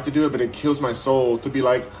tried to do it, but it kills my soul to be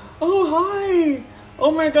like, oh, hi,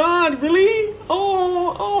 oh my God, really?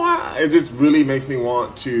 It just really makes me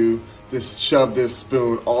want to just shove this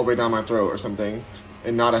spoon all the way down my throat or something,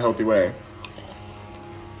 in not a healthy way.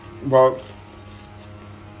 But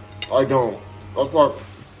I don't. That's why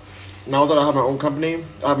now that I have my own company,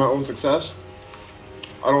 I have my own success,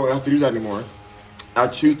 I don't have to do that anymore. I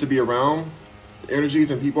choose to be around energies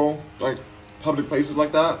and people, like public places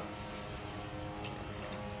like that.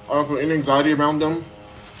 I don't feel any anxiety around them.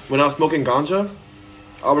 When I was smoking ganja,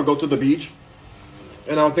 I would go to the beach,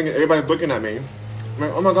 and I was thinking everybody's looking at me. I'm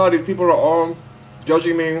like, oh my God, these people are all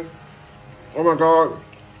judging me. Oh my God,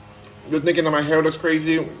 they're thinking that my hair looks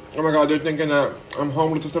crazy. Oh my God, they're thinking that I'm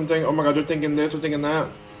homeless or something. Oh my God, they're thinking this or thinking that.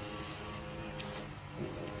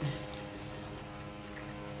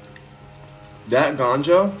 That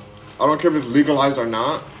ganja, I don't care if it's legalized or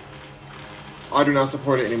not, I do not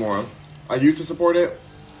support it anymore. I used to support it,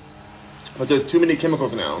 but there's too many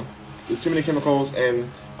chemicals now. There's too many chemicals, and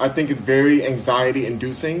I think it's very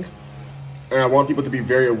anxiety-inducing, and I want people to be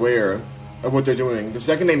very aware of what they're doing. The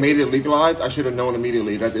second they made it legalized, I should have known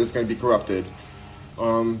immediately that it was going to be corrupted.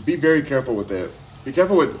 Be very careful with it. Be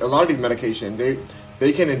careful with a lot of these medications.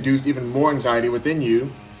 They can induce even more anxiety within you,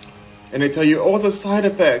 and they tell you, oh, it's a side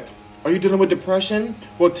effect. Are you dealing with depression?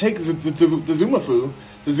 Well, take the Zumafu.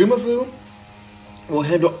 The Zumafu will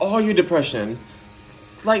handle all your depression.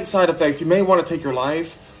 Slight side effects. You may want to take your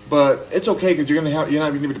life, but it's okay because you're not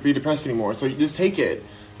going to be depressed anymore. So you just take it.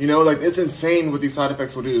 You know, like, it's insane what these side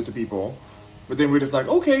effects will do to people. But then we're just like,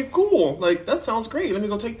 okay, cool. Like, that sounds great. Let me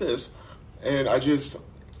go take this. And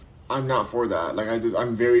I'm not for that. Like,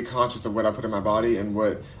 I'm very conscious of what I put in my body and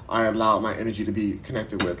what I allow my energy to be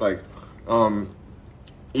connected with. Like,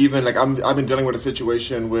 even like I've been dealing with a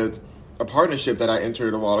situation with a partnership that I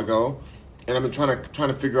entered a while ago, and I've been trying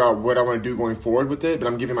to figure out what I want to do going forward with it. But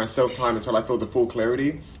I'm giving myself time until I feel the full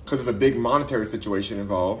clarity, because there's a big monetary situation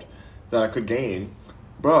involved that I could gain.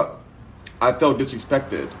 But I felt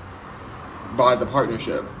disrespected by the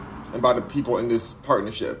partnership and by the people in this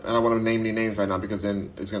partnership. And I want to name any names right now because then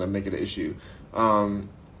it's going to make it an issue.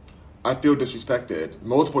 I feel disrespected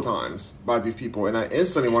multiple times by these people, and I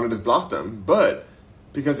instantly want to just block them. But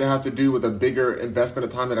because it has to do with a bigger investment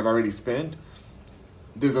of time that I've already spent,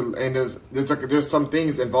 there's some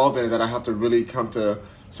things involved in it that I have to really come to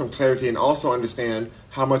some clarity and also understand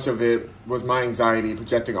how much of it was my anxiety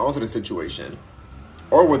projecting onto the situation,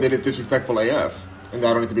 or whether it's disrespectful AF and that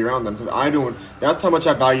I don't need to be around them, because that's how much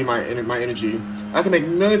I value my energy. I can make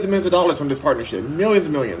millions and millions of dollars from this partnership, millions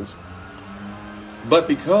and millions. But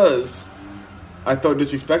because I felt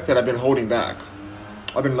disrespected, I've been holding back.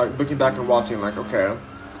 I've been like looking back and watching, like, okay,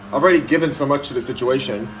 I've already given so much to the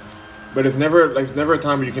situation, but it's never a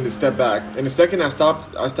time where you can just step back. And the second I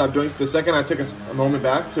stopped doing. The second I took a moment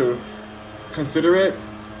back to consider it,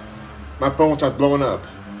 my phone starts blowing up.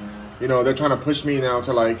 You know, they're trying to push me now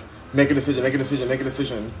to like make a decision.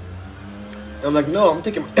 And I'm like, no, I'm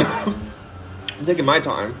taking my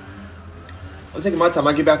time.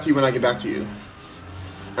 I get back to you when I get back to you.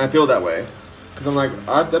 And I feel that way. Because I'm like,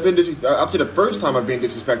 I've been after the first time I've been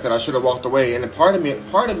disrespected, I should have walked away. And part of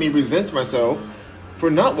me resents myself for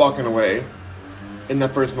not walking away in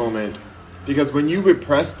that first moment. Because when you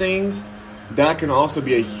repress things, that can also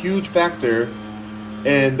be a huge factor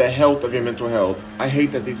in the health of your mental health. I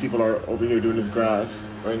hate that these people are over here doing this grass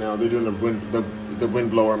right now. They're doing the wind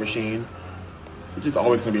blower machine. It's just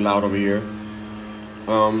always going to be loud over here.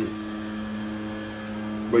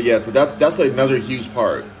 But yeah, so that's another huge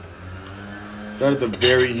part. That is a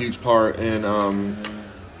very huge part in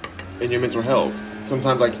your mental health.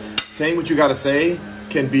 Sometimes, like, saying what you gotta say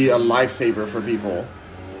can be a lifesaver for people.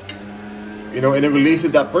 You know, and it releases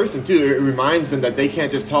that person too. It reminds them that they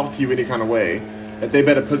can't just talk to you any kind of way. That they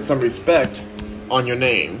better put some respect on your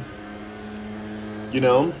name. You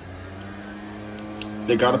know,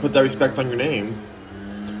 they gotta put that respect on your name.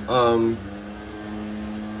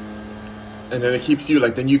 And then it keeps you,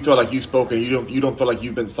 like, then you feel like you spoke and you don't feel like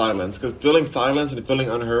you've been silenced. Because feeling silenced and feeling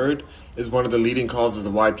unheard is one of the leading causes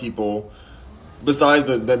of why people, besides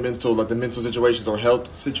the mental situations or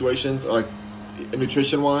health situations, or like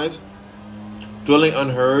nutrition wise, feeling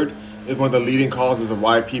unheard is one of the leading causes of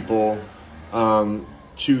why people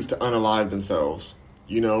choose to unalive themselves.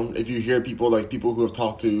 You know, if you hear people who have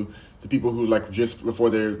talked to the people who, like, just before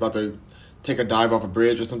they're about to take a dive off a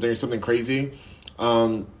bridge or something crazy,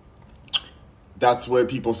 that's what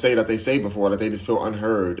people say that they say before, that they just feel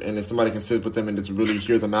unheard. And if somebody can sit with them and just really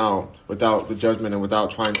hear them out without the judgment and without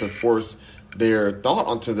trying to force their thought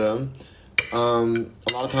onto them, a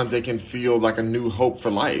lot of times they can feel like a new hope for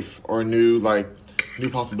life or new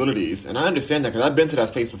possibilities. And I understand that because I've been to that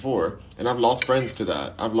space before, and I've lost friends to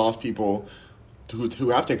that. I've lost people who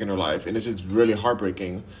have taken their life, and it's just really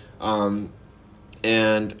heartbreaking. And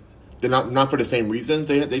they're not for the same reasons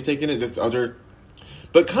they've taken it. It's other,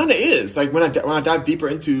 but kind of is like when I dive deeper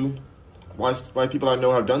into why people I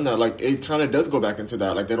know have done that, like it kind of does go back into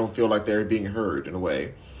that, like they don't feel like they're being heard in a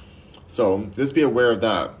way. So just be aware of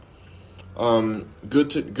that.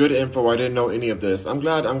 Good info. I didn't know any of this. I'm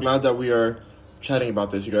glad that we are chatting about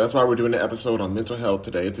this, you guys. That's why we're doing the episode on mental health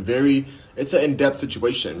today. It's an in-depth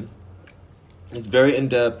situation. It's very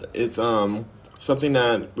in-depth. It's something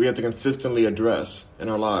that we have to consistently address in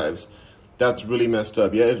our lives. That's really messed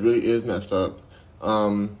up. Yeah, it really is messed up.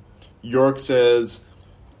 York says,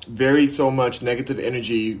 very so much negative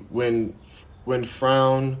energy when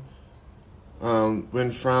frown,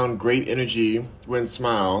 great energy when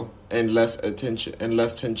smile, and less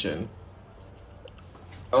tension.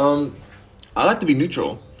 I like to be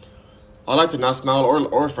neutral. I like to not smile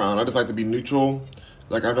or frown. I just like to be neutral.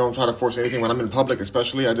 Like, I don't try to force anything when I'm in public,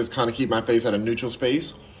 especially. I just kind of keep my face at a neutral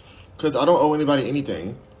space because I don't owe anybody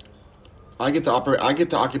anything. I get to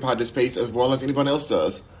occupy this space as well as anyone else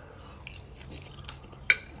does.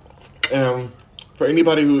 And for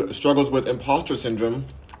anybody who struggles with imposter syndrome,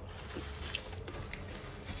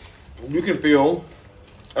 you can feel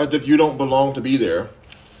as if you don't belong to be there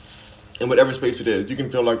in whatever space it is. You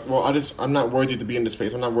can feel like, well, I'm not worthy to be in this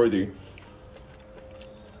space. I'm not worthy.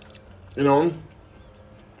 You know?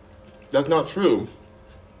 That's not true.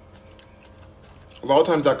 A lot of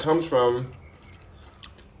times that comes from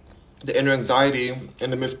the inner anxiety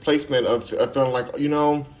and the misplacement of feeling like,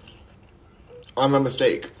 I'm a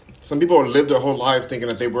mistake. Some people live their whole lives thinking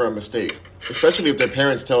that they were a mistake, especially if their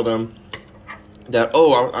parents tell them that,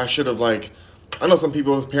 I should have, I know some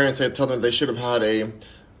people's parents tell them they should have had a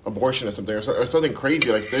abortion or something, or something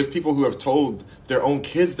crazy. Like, there's people who have told their own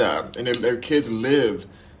kids that, and their kids live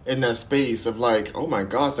in that space of like, oh my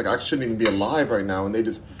gosh, like I shouldn't even be alive right now, and they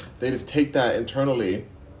just take that internally,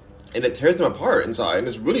 and it tears them apart inside, and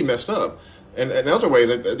it's really messed up. And another way,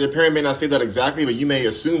 that their parent may not say that exactly, but you may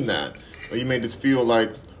assume that, or you may just feel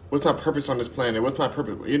like, what's my purpose on this planet? What's my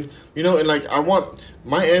purpose? And like, I want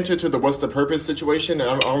my answer to the what's the purpose situation. And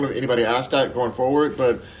I don't know if anybody asked that going forward,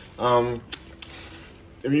 but when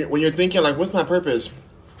you're thinking like, what's my purpose?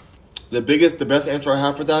 The best answer I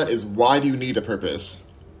have for that is, why do you need a purpose?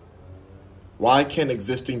 Why can't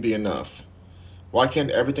existing be enough? Why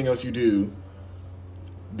can't everything else you do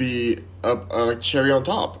be a cherry on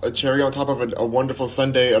top? A cherry on top of a wonderful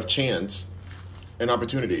sundae of chance and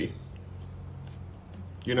opportunity.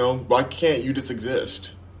 Why can't you just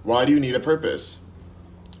exist? Why do you need a purpose?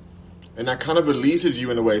 And that kind of releases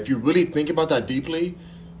you in a way. If you really think about that deeply,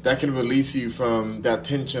 that can release you from that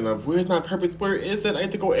tension of, where's my purpose? Where is it? I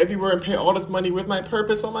have to go everywhere and pay all this money with my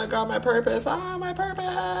purpose. Oh my God, my purpose.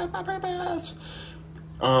 My purpose.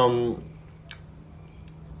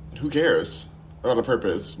 Who cares about a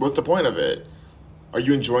purpose? What's the point of it? Are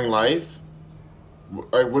you enjoying life?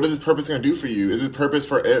 What is this purpose going to do for you? Is it purpose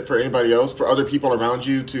for anybody else, for other people around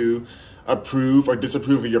you to approve or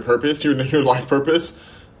disapprove of your purpose, your life purpose?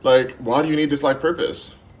 Like, why do you need this life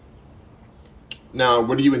purpose? Now,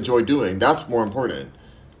 what do you enjoy doing? That's more important.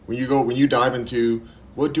 When you dive into,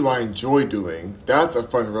 what do I enjoy doing? That's a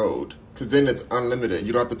fun road, because then it's unlimited.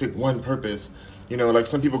 You don't have to pick one purpose. Like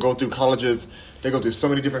some people go through colleges, they go through so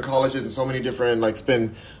many different colleges and so many different,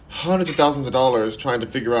 spend hundreds of thousands of dollars trying to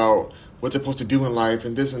figure out what they're supposed to do in life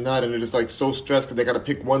and this and that, and they're just so stressed because they got to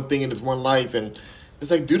pick one thing in this one life, and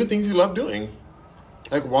it's do the things you love doing.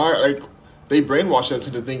 Why? They brainwash us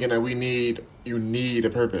into thinking that you need a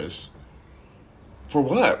purpose. For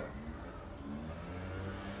what?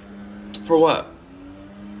 For what?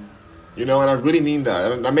 And I really mean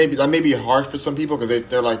that. And that may be harsh for some people, because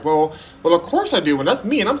they're like, well, of course I do, and that's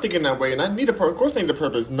me, and I'm thinking that way, and I need of course I need a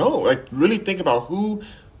purpose. No, really think about who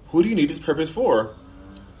do you need this purpose for?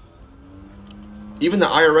 Even the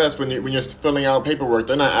IRS, when you're filling out paperwork,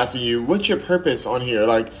 they're not asking you, what's your purpose on here?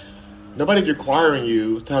 Nobody's requiring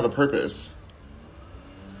you to have a purpose.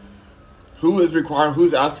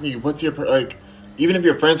 Who's asking you, what's your even if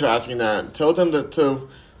your friends are asking that, tell them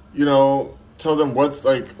tell them what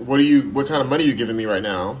kind of money you giving me right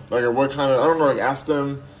now? Or what kind of, I don't know, ask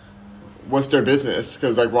them what's their business,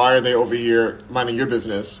 because why are they over here minding your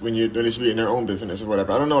business when they should be in their own business or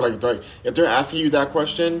whatever? I don't know, if they're asking you that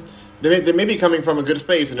question, they may be coming from a good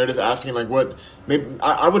space, and they're just asking what. Maybe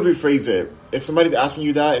I would rephrase it. If somebody's asking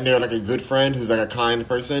you that and they're a good friend who's a kind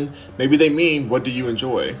person, maybe they mean, what do you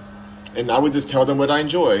enjoy? And I would just tell them what I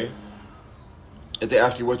enjoy. If they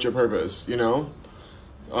ask you what's your purpose,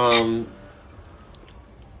 I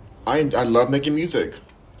love making music.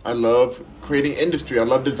 I love creating industry. I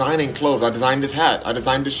love designing clothes. I designed this hat. I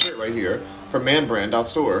designed this shirt right here. for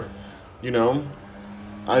manbrand.store. You know,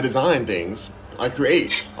 I design things. I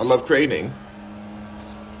create. I love creating.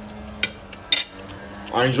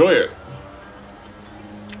 I enjoy it.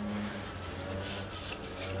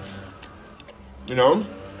 You know?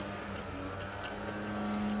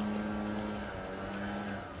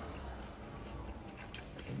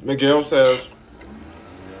 Miguel says,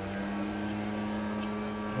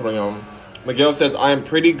 hold on, y'all. Miguel says, I am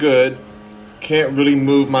pretty good. Can't really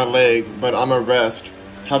move my leg, but I'm a rest.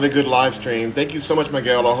 Have a good live stream. Thank you so much,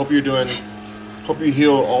 Miguel. I hope you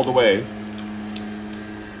heal all the way.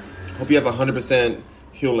 Hope you have 100%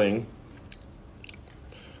 healing.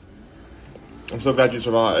 I'm so glad you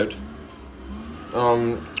survived.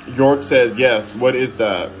 York says, yes, what is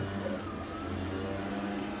that?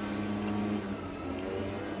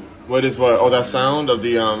 What is what? Oh, that sound of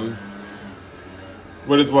the,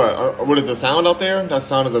 what is what? What is the sound out there? That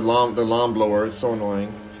sound of the lawn blower. It's so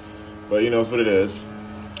annoying. But you know, it's what it is.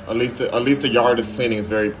 At least the yard is cleaning. It's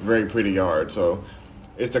very, very pretty yard. So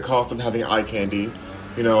it's the cost of having eye candy.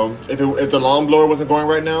 You know, if the lawn blower wasn't going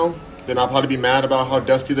right now, then I'd probably be mad about how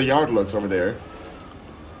dusty the yard looks over there.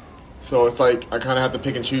 So it's like I kind of have to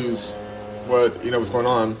pick and choose what's going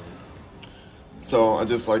on. So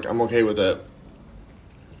I'm okay with that.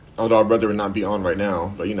 Although I'd rather it not be on right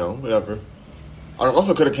now, but whatever. I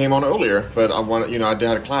also could have came on earlier, but I did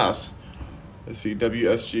have a class. Let's see,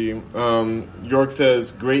 WSG. York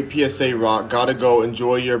says, great PSA, Rock. Gotta go.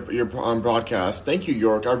 Enjoy your broadcast. Thank you,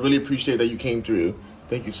 York. I really appreciate that you came through.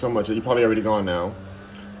 Thank you so much. You're probably already gone now.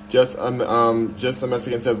 Just a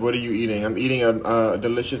Mexican says, what are you eating? I'm eating a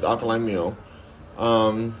delicious alkaline meal.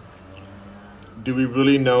 Do we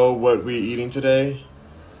really know what we're eating today?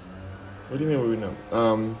 What do you mean we know?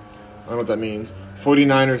 I don't know what that means.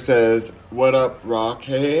 49er says, what up, Rock?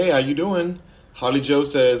 Hey, how you doing? Holly Joe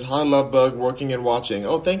says, hi, Love Bug, working and watching.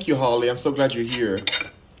 Oh, thank you, Holly. I'm so glad you're here.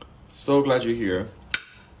 So glad you're here.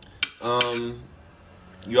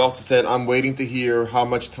 You also said, I'm waiting to hear how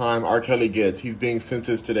much time R. Kelly gets. He's being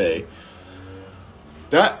sentenced today.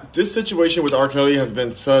 This situation with R. Kelly has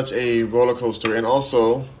been such a roller coaster and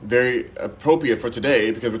also very appropriate for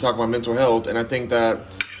today because we're talking about mental health. And I think that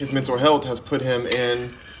his mental health has put him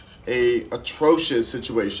in a atrocious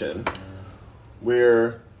situation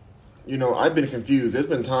where, I've been confused. There's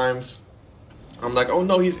been times I'm like, oh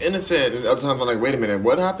no, he's innocent. And other times I'm like, wait a minute,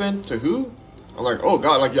 what happened? To who? I'm like, oh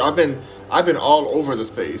God, like I've been all over the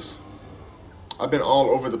space. I've been all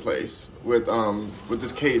over the place with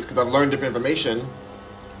this case because I've learned different information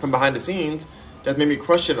from behind the scenes that made me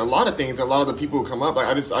question a lot of things. A lot of the people who come up,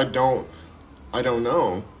 I don't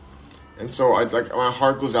know. And so my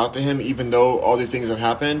heart goes out to him, even though all these things have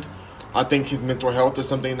happened. I think his mental health is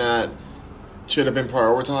something that should have been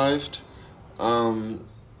prioritized.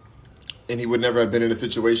 And he would never have been in a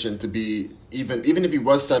situation to be, even if he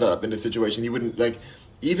was set up in a situation, he wouldn't,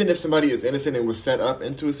 even if somebody is innocent and was set up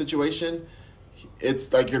into a situation,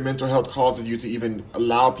 it's like your mental health causes you to even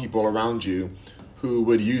allow people around you who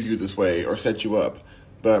would use you this way or set you up.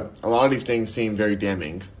 But a lot of these things seem very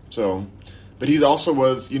damning. So, but he also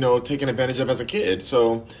was, taken advantage of as a kid.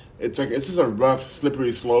 So it's just a rough,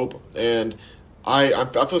 slippery slope. And I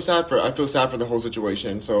feel sad for the whole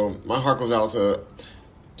situation. So my heart goes out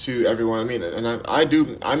to everyone. I mean, and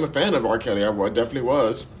I'm a fan of R. Kelly. I definitely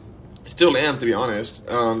was. Still am, to be honest.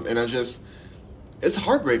 And it's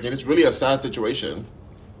heartbreaking. It's really a sad situation.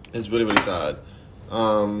 It's really, really sad.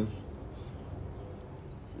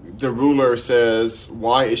 The Ruler says,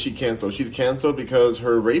 why is she canceled? She's canceled because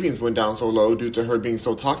her ratings went down so low due to her being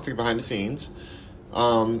so toxic behind the scenes.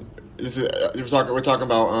 We're talking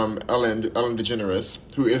about Ellen DeGeneres,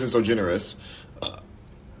 who isn't so generous.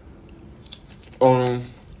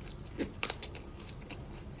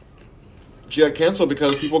 She got canceled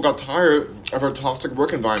because people got tired of her toxic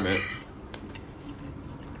work environment.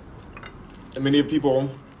 And many people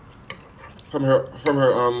from her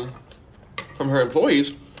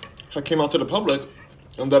employees had came out to the public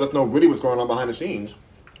and let us know really what's going on behind the scenes.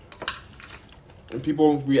 And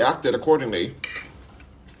people reacted accordingly.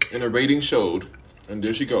 And the rating showed. And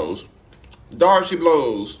there she goes. Dar she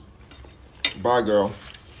blows. Bye, girl.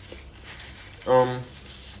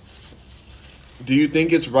 Do you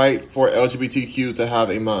think it's right for LGBTQ to have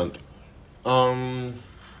a month? I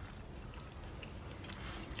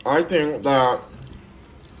think that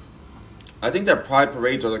pride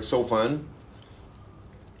parades are so fun.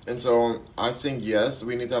 And so I think yes,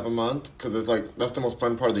 we need to have a month because it's that's the most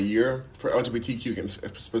fun part of the year for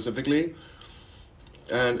LGBTQ specifically.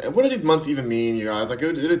 And what do these months even mean, you guys?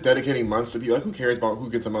 It is dedicating months to people. Who cares about who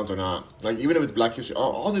gets a month or not? Even if it's Black History,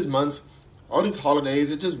 all these months, all these holidays,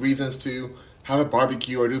 it's just reasons to have a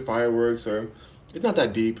barbecue or do fireworks, or it's not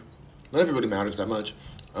that deep. Not everybody matters that much.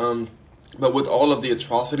 But with all of the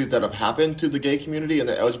atrocities that have happened to the gay community and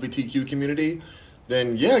the LGBTQ community,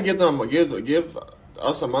 then yeah, give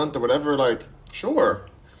us a month or whatever. Like, sure.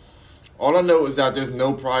 All I know is that there's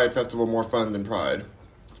no Pride festival more fun than Pride.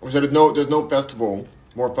 So there's no festival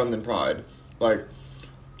more fun than Pride. Like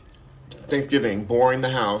Thanksgiving, boring the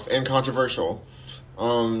house and controversial.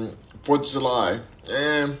 4th of July,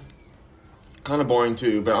 kind of boring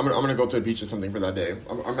too. But I'm gonna go to the beach or something for that day.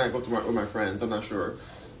 I might go with my friends. I'm not sure.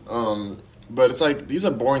 But it's like these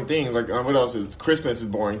are boring things. Like what else is Christmas is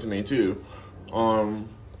boring to me too.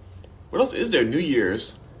 What else is there? New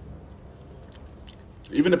Year's.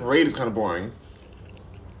 Even the parade is kind of boring.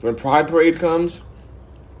 When Pride Parade comes,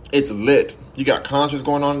 it's lit. You got concerts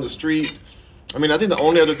going on in the street. I mean, I think the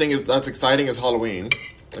only other thing that's exciting is Halloween.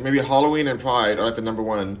 Like maybe Halloween and Pride are like the number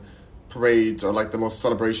one parades or like the most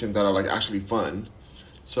celebrations that are like actually fun.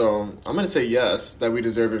 So I'm gonna say yes, that we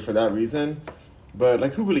deserve it for that reason. But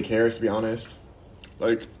like, who really cares, to be honest?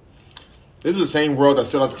 Like, this is the same world that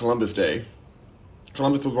still has Columbus Day.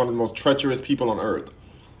 Columbus was one of the most treacherous people on Earth,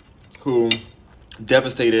 who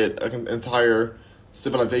devastated an entire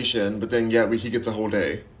civilization, but then yet he gets a whole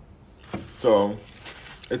day. So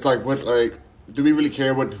it's like, what, like, do we really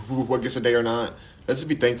care what gets a day or not? Let's just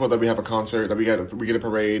be thankful that we have a concert, that we get a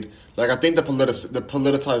parade. Like, I think the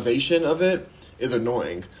politicization of it is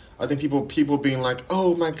annoying. I think people being like,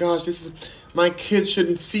 oh my gosh, my kids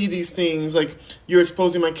shouldn't see these things. Like, you're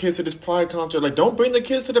exposing my kids to this Pride concert. Like, don't bring the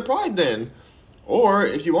kids to the Pride then. Or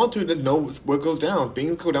if you want to, then know what goes down.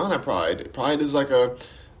 Things go down at Pride. Pride is like a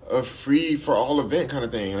free for all event kind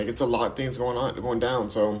of thing. Like, it's a lot of things going down.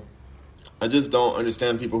 So I just don't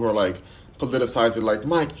understand people who are like politicizing, like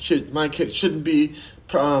my kid shouldn't be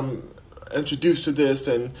introduced to this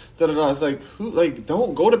and da da da. It's like,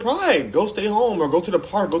 don't go to Pride. Go stay home or go to the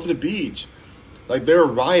park. Go to the beach. Like, there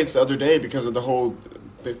were riots the other day because of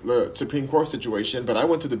the Supreme Court situation, but I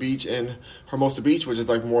went to the beach in Hermosa Beach, which is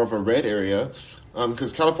like more of a red area,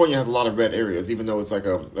 because California has a lot of red areas, even though it's like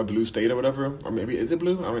a blue state or whatever, or maybe, is it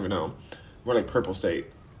blue? I don't even know. More like purple state.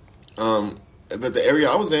 But the area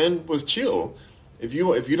I was in was chill. If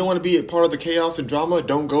you don't want to be a part of the chaos and drama,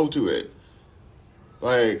 don't go to it.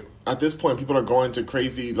 Like, at this point, people are going to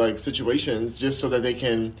crazy like situations just so that they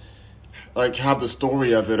can like have the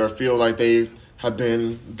story of it or feel like they have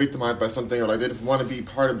been victimized by something, or like they just want to be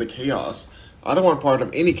part of the chaos. I don't want part of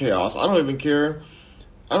any chaos. I don't even care.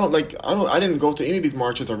 I didn't go to any of these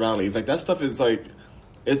marches or rallies. Like, that stuff is like,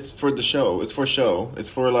 it's for the show. It's for show. It's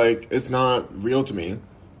for like, it's not real to me.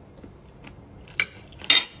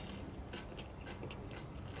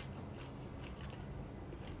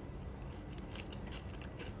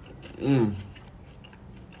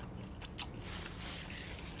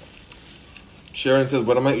 Sharon says,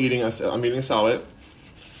 what am I eating? I said, I'm eating salad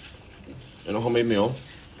and a homemade meal.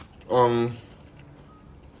 The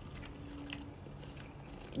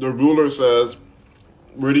ruler says,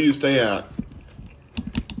 where do you stay at?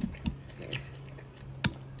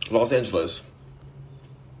 Los Angeles.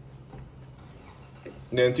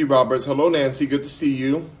 Nancy Roberts. Hello, Nancy. Good to see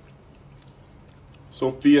you.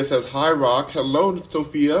 Sophia says, hi, Rock. Hello,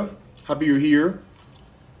 Sophia. Happy you're here.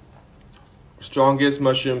 Strongest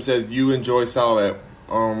Mushroom says, you enjoy salad.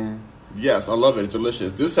 Yes, I love it. It's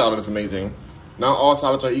delicious. This salad is amazing. Not all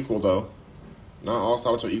salads are equal, though. Not all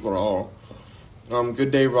salads are equal at all.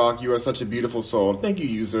 Good day, Rock. You are such a beautiful soul. Thank you,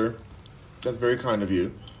 user. That's very kind of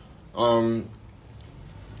you.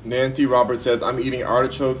 Nancy Roberts says, I'm eating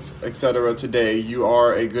artichokes, etc. today. You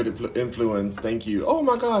are a good influence. Thank you. Oh,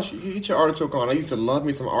 my gosh. You eat your artichoke on. I used to love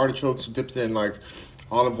me some artichokes dipped in, like,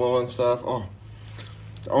 olive oil and stuff. Oh.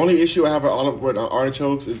 The only issue I have with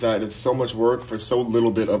artichokes is that it's so much work for so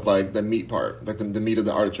little bit of like the meat part, like the meat of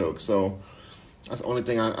the artichoke. So that's the only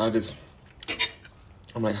thing I'm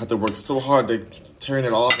like, have to work so hard like tearing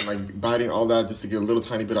it off and like biting all that just to get a little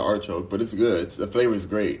tiny bit of artichoke. But it's good. The flavor is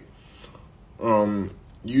great.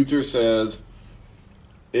 User says,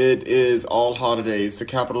 it is all holidays to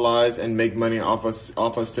capitalize and make money off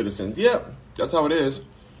of citizens. Yep, that's how it is.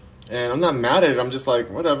 And I'm not mad at it. I'm just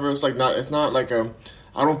like, whatever. It's not like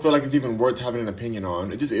I don't feel like it's even worth having an opinion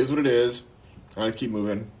on. It just is what it is. I keep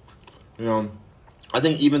moving. I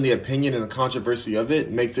think even the opinion and the controversy of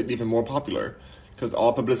it makes it even more popular, because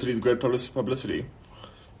all publicity is good publicity.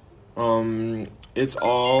 It's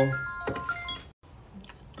all.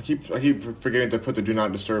 I keep forgetting to put the do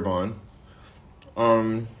not disturb on.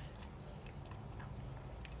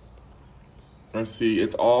 Let's see.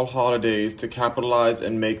 It's all holidays to capitalize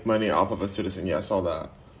and make money off of a citizen. Yeah, I saw that.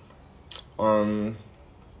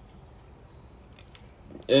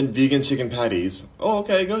 And vegan chicken patties. Oh,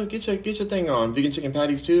 okay, go get your thing on. Vegan chicken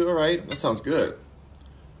patties too. All right, that sounds good.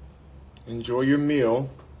 Enjoy your meal.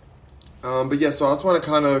 But yeah, so I just want to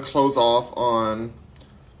kind of close off on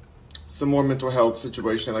some more mental health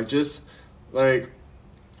situation. Just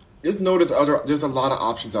know there's a lot of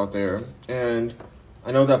options out there, and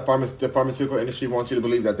I know that the pharmaceutical industry wants you to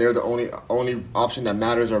believe that they're the only option that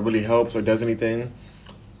matters or really helps or does anything.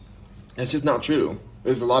 It's just not true.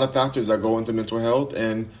 There's a lot of factors that go into mental health,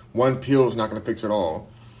 and one pill is not going to fix it all,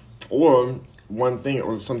 or one thing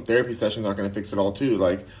or some therapy sessions aren't going to fix it all too.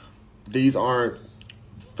 Like, these aren't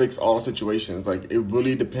fix all situations. Like, it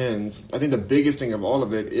really depends. I think the biggest thing of all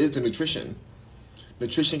of it is the nutrition.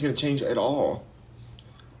 Nutrition can change it all.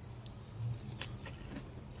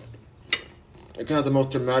 It can have the most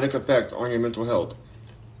dramatic effect on your mental health.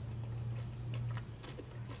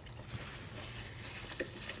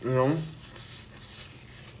 You know?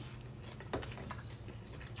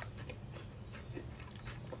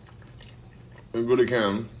 It really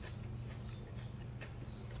can.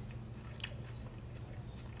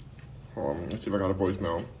 Hold on, let's see if I got a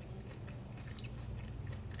voicemail.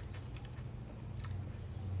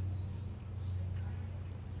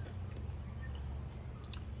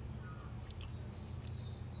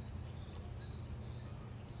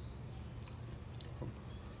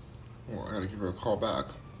 Oh, I gotta give her a call back.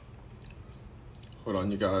 Hold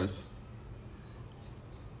on, you guys.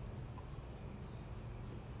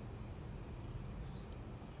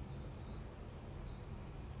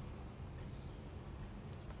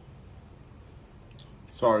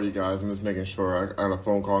 Sorry, you guys. I'm just making sure I got a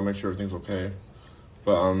phone call, make sure everything's okay.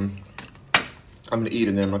 But I'm gonna eat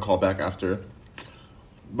and then I'm gonna call back after.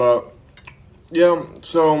 But yeah,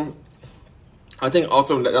 so I think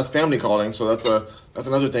also that's family calling. So that's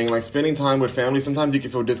another thing. Like, spending time with family, sometimes you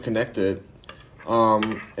can feel disconnected.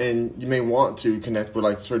 And you may want to connect with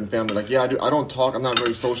like certain family. Like, yeah, I don't talk. I'm not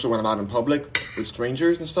very social when I'm out in public with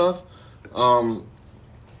strangers and stuff. Because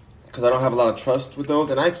I don't have a lot of trust with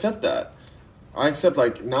those, and I accept that. I accept,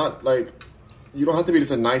 like, not like, you don't have to be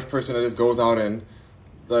just a nice person that just goes out and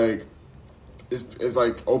like is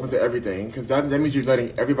like open to everything, because that means you're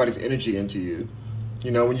letting everybody's energy into you.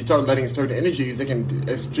 You know, when you start letting certain energies, they can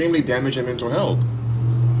extremely damage your mental health.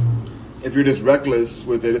 If you're just reckless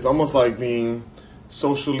with it, it's almost like being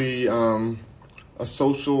socially a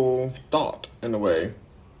social thought in a way,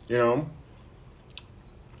 you know.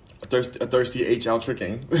 A thirsty H out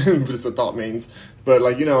tricking, just a thought means. But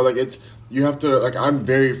like, you know, like, it's, you have to, like, I'm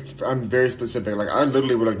very specific. Like, I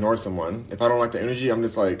literally would ignore someone if I don't like the energy. I'm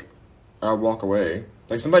just like, I'll walk away.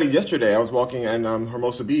 Like, somebody yesterday, I was walking in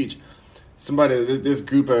Hermosa Beach. This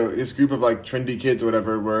group of like trendy kids or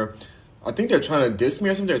whatever, where I think they're trying to diss me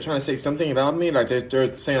or something. They're trying to say something about me. Like,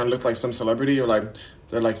 they're saying I look like some celebrity, or like,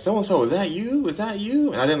 they're like, so and so, is that you? Is that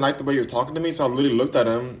you? And I didn't like the way he was talking to me, so I literally looked at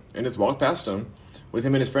him and just walked past him. With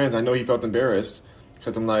him and his friends, I know he felt embarrassed,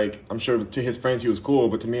 because I'm like, I'm sure to his friends he was cool,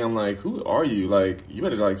 but to me, I'm like, who are you? Like, you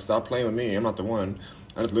better like stop playing with me. I'm not the one.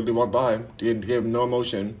 I just literally walked by, didn't give no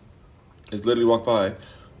emotion, just literally walked by.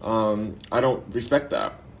 I don't respect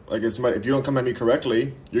that. Like, if you don't come at me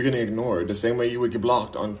correctly, you're getting ignored the same way you would get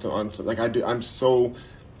blocked on like I do. I'm so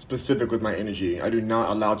specific with my energy. I do not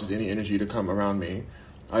allow just any energy to come around me.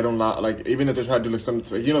 I don't allow, like, even if they try to do like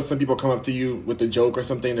some people come up to you with a joke or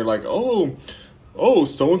something. They're like, oh,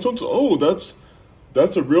 so and so. Oh,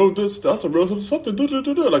 that's a real something.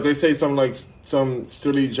 Like, they say some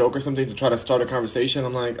silly joke or something to try to start a conversation.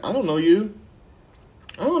 I'm like, I don't know you.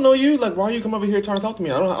 Like, why are you come over here trying to talk to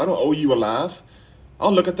me? I don't owe you a laugh.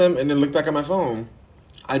 I'll look at them and then look back at my phone.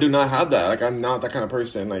 I do not have that. Like, I'm not that kind of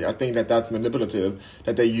person. Like, I think that's manipulative,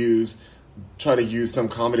 that they try to use some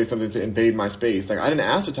comedy or something to invade my space. Like, I didn't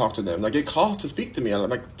ask to talk to them. Like, it costs to speak to me.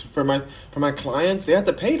 Like, for my clients, they have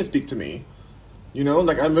to pay to speak to me. You know,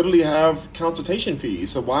 like, I literally have consultation fees.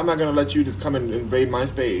 So why am I going to let you just come and invade my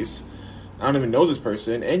space? I don't even know this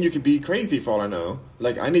person, and you could be crazy for all I know.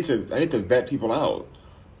 Like, I need to vet people out.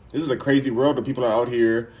 This is a crazy world where people are out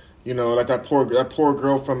here. You know, like that poor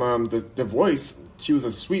girl from the Voice. She was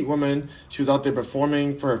a sweet woman. She was out there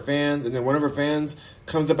performing for her fans, and then one of her fans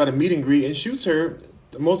comes up at a meet and greet and shoots her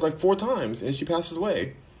most like 4 times, and she passes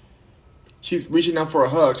away. She's reaching out for a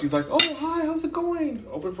hug. She's like, "Oh, hi, how's it going?"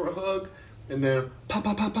 Open for a hug, and then pop,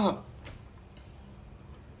 pop, pop, pop,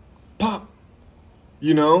 pop.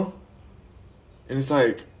 You know, and it's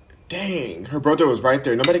like, dang, her brother was right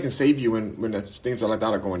there. Nobody can save you when things like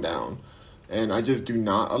that are going down. And I just do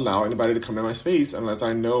not allow anybody to come in my space unless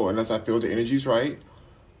I feel the energy's right.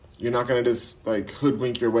 You're not gonna just like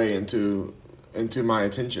hoodwink your way into my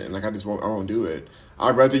attention. Like, I won't do it.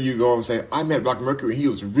 I'd rather you go and say, I met Rock Mercury, he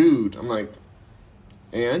was rude. I'm like,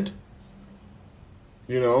 And,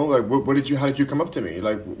 like, how did you come up to me?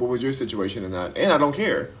 Like, what was your situation in that? And I don't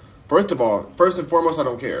care. First of all, first and foremost, I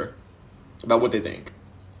don't care about what they think.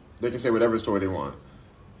 They can say whatever story they want.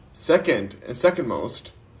 Second, and second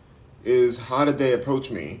most, is how did they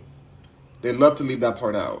approach me? They love to leave that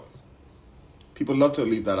part out. People love to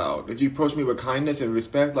leave that out. If you approach me with kindness and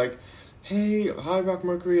respect, like, hey, hi, Rock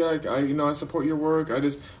Mercury, like, I support your work. I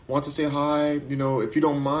just want to say hi. If you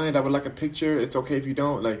don't mind, I would like a picture. It's okay if you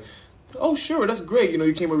don't. Like, oh, sure, that's great.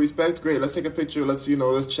 You came with respect. Great, let's take a picture. Let's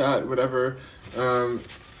chat, whatever.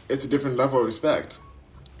 It's a different level of respect.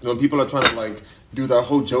 When people are trying to, like, do that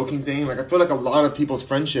whole joking thing, like, I feel like a lot of people's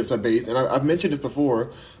friendships are based, and I've mentioned this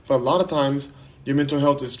before, but a lot of times your mental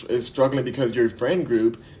health is struggling because your friend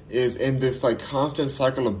group is in this, like, constant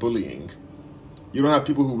cycle of bullying. You don't have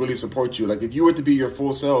people who really support you. Like, if you were to be your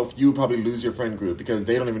full self, you would probably lose your friend group because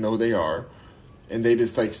they don't even know who they are. And they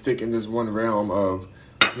just, like, stick in this one realm of,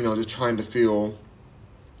 just trying to,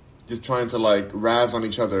 like, razz on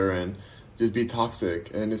each other and just be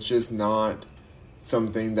toxic. And it's just not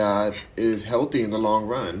something that is healthy in the long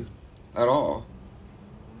run at all.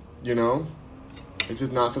 It's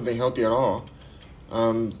just not something healthy at all.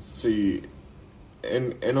 See,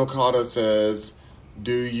 and Okada says,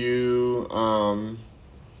 do you, hold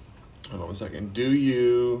on one second, do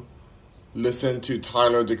you listen to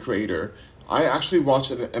Tyler, the Creator? I actually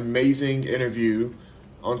watched an amazing interview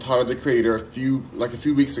on Tyler, the Creator a few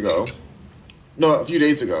days ago.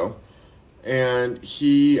 And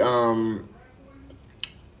he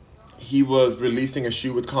was releasing a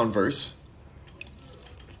shoe with Converse.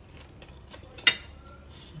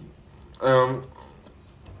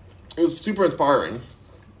 It was super inspiring.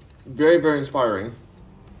 Very, very inspiring.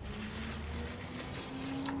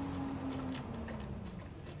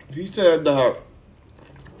 He said that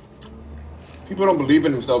people don't believe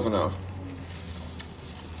in themselves enough.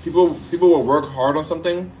 People will work hard on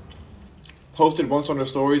something, post it once on their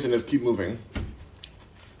stories, and just keep moving.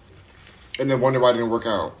 And then wonder why it didn't work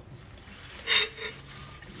out.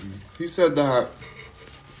 He said that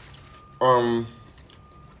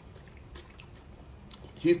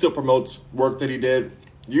he still promotes work that he did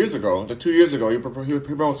years ago. 2 years ago, he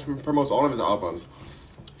promotes all of his albums.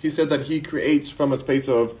 He said that he creates from a space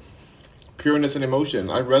of pureness and emotion.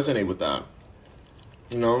 I resonate with that.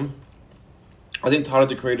 I think Tyler,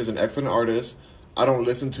 the Creator, is an excellent artist. I don't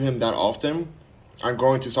listen to him that often. I'm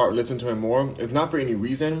going to start listening to him more. It's not for any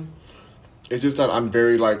reason. It's just that I'm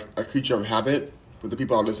very, like, a creature of habit with the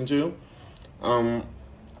people I listen to. I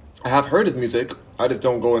have heard his music. I just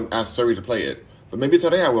don't go and ask Siri to play it. But maybe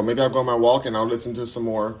today I will. Maybe I'll go on my walk and I'll listen to some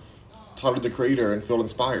more Tyler, the Creator and feel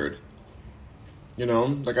inspired.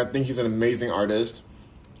 Like, I think he's an amazing artist.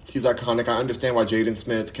 He's iconic. I understand why Jaden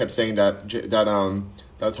Smith kept saying that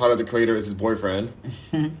Tyler, the Creator, is his boyfriend.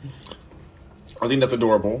 I think that's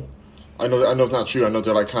adorable. I know it's not true. I know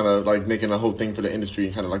they're, like, kind of, like, making a whole thing for the industry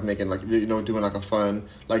and kind of, like, making, like, doing, like, a fun,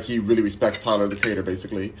 like, he really respects Tyler, the Creator,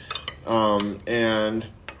 basically. And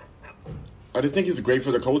I just think he's great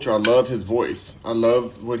for the culture. I love his voice. I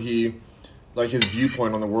love what his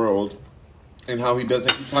viewpoint on the world and how he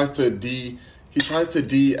doesn't. He tries to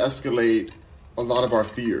de-escalate a lot of our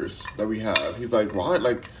fears that we have. He's like, why?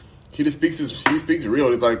 Like, he speaks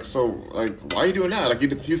real. He's like, so, like, why are you doing that? Like,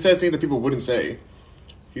 he says things that people wouldn't say.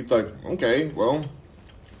 He's like, okay, well,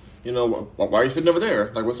 why are you sitting over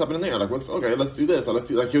there? Like, what's happening there? Like, okay, let's do this. Or let's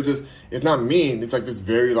do, like, it's not mean. It's like this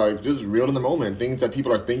very, like, just real in the moment. Things that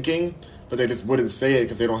people are thinking, but they just wouldn't say it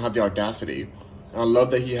because they don't have the audacity. And I love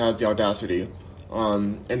that he has the audacity,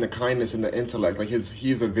 and the kindness and the intellect. Like,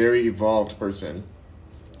 he's a very evolved person.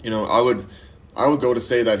 I would go to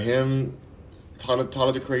say that him,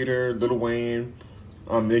 Tyler, the Creator, Lil Wayne,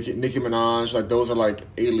 Nicki Minaj, like, those are, like,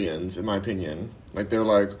 aliens, in my opinion. Like, they're,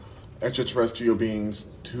 like, extraterrestrial beings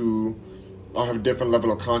who have a different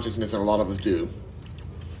level of consciousness than a lot of us do.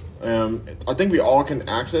 I think we all can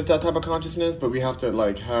access that type of consciousness, but we have to,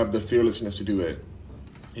 like, have the fearlessness to do it.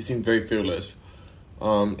 He seems very fearless.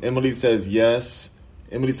 Emily says, yes.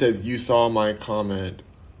 Emily says, you saw my comment.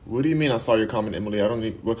 What do you mean I saw your comment, Emily?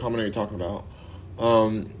 What comment are you talking about?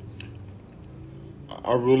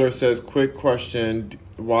 Our ruler says, quick question.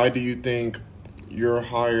 Why do you think you're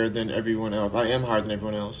higher than everyone else? I am higher than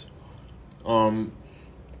everyone else.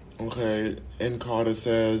 Okay. Encada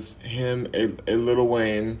says, him and Lil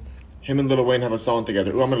Wayne have a song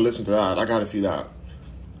together. Ooh, I'm gonna listen to that. I gotta see that.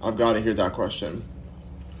 I've gotta hear that question.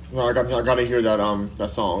 No, I gotta hear that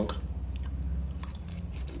song.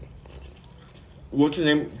 What's the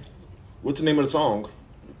name of the song?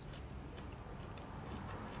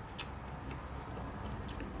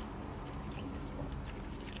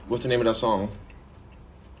 What's the name of that song?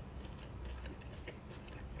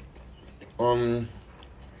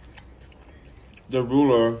 The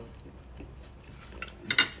ruler.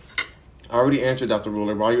 I already answered that. The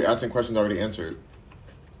ruler. Why are you asking questions? I already answered.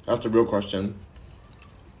 That's the real question.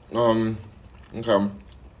 Okay.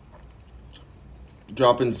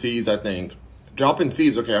 Dropping Seeds, I think. Dropping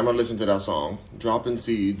Seeds, okay, I'm gonna listen to that song. Dropping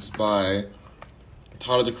Seeds by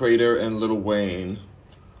Tyler, the Creator, and Lil Wayne.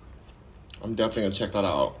 I'm definitely gonna check that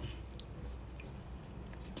out.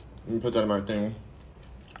 Let me put that in my thing.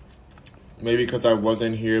 Maybe because I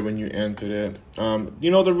wasn't here when you answered it.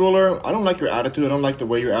 The ruler, I don't like your attitude. I don't like the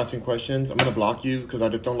way you're asking questions. I'm gonna block you because I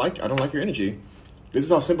don't like your energy. This is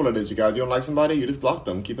how simple it is, you guys. You don't like somebody, you just block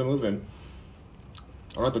them. Keep it moving.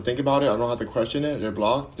 I don't have to think about it. I don't have to question it. They're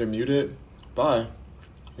blocked. They're muted. Bye.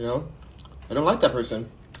 I don't like that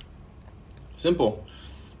person. Simple.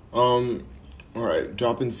 All right.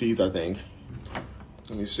 Dropping Seeds, I think.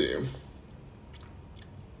 Let me see.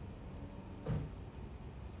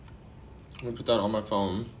 Let me put that on my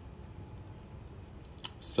phone.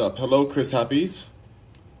 Sup? Hello, Chris Happies.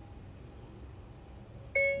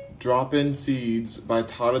 Dropping Seeds by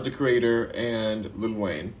Tyler, the Creator, and Lil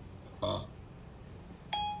Wayne.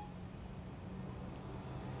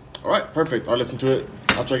 All right, perfect. I'll listen to it.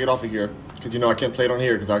 I'll try to get off of here because I can't play it on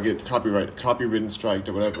here because I'll get copywritten striked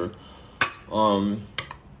or whatever. Oh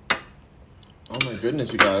my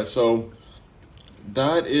goodness, you guys. So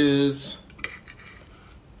that is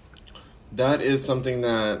something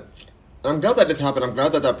that I'm glad that this happened. I'm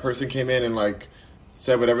glad that person came in and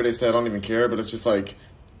said whatever they said. I don't even care, but it's just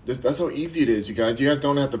that's how easy it is, you guys. You guys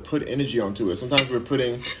don't have to put energy onto it. Sometimes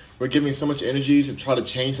we're giving so much energy to try to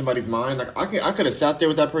change somebody's mind. I could have sat there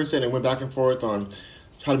with that person and went back and forth on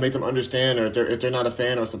try to make them understand, or if they're not a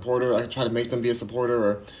fan or a supporter, I could try to make them be a supporter,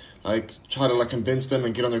 or try to convince them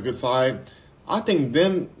and get on their good side. I think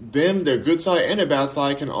their good side and their bad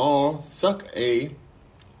side can all suck a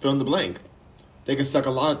fill in the blank. They can suck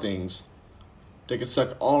a lot of things. They can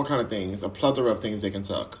suck all kind of things, a plethora of things they can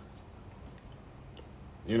suck.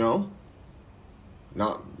 Not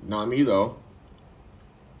me though.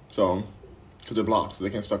 So, because they're blocked, so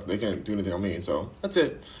they can't do anything on me. So that's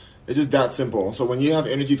it. It's just that simple. So when you have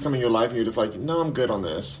energies come in your life and you're just like, no, I'm good on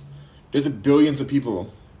this. There's billions of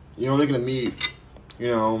people. They're gonna meet,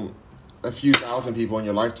 a few thousand people in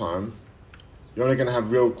your lifetime. You're only gonna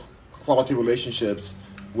have real quality relationships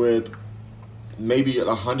with maybe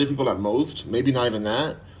 100 people at most. Maybe not even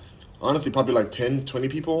that. Honestly, probably 10, 20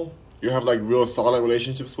 people. You have real solid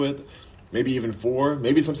relationships with, maybe even 4.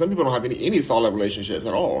 Maybe some people don't have any solid relationships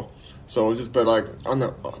at all. So for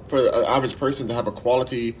an average person to have a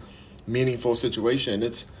quality, meaningful situation,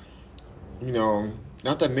 it's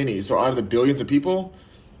not that many. So out of the billions of people,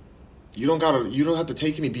 you don't have to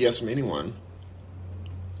take any BS from anyone,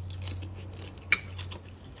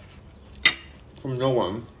 from no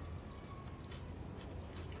one.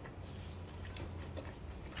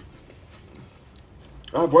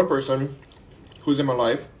 I have one person who's in my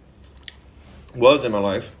life, was in my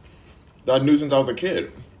life, that I knew since I was a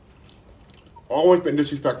kid. Always been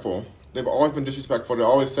disrespectful. They've always been disrespectful. They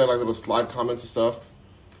always said little slide comments and stuff.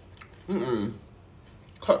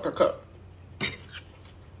 Cut.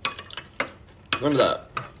 None of that.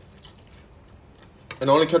 And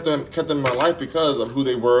I only kept them in my life because of who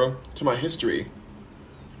they were to my history.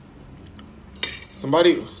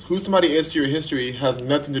 Who somebody is to your history has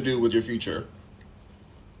nothing to do with your future.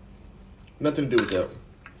 Nothing to do with it.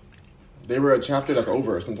 They were a chapter that's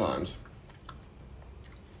over sometimes.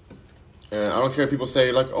 And I don't care if people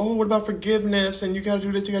say oh, what about forgiveness? And you gotta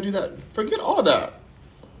do this, you gotta do that. Forget all of that.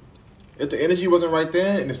 If the energy wasn't right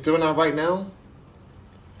then and it's still not right now,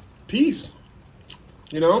 peace.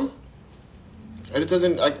 And it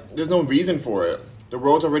doesn't, there's no reason for it. The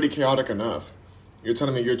world's already chaotic enough. You're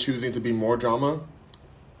telling me you're choosing to be more drama?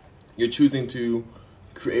 You're choosing to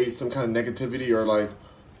create some kind of negativity or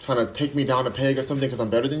trying to take me down a peg or something because I'm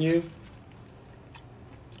better than you?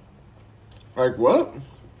 What?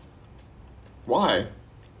 Why?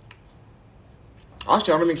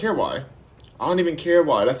 Actually, I don't even care why. I don't even care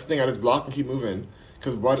why. That's the thing. I just block and keep moving.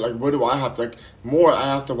 Because what do I have to, more I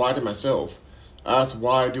ask the why to myself. I ask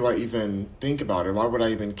why do I even think about it? Why would I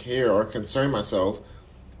even care or concern myself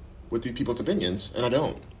with these people's opinions? And I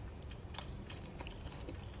don't.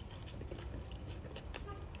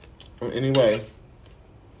 Anyway.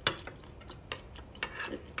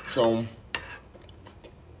 So,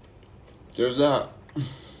 there's that.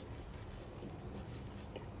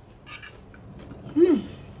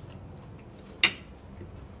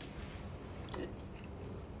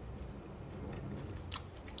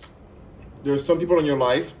 There's some people in your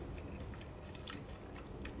life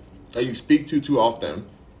that you speak to too often.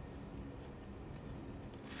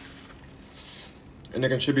 and they're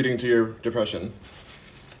contributing to your depression.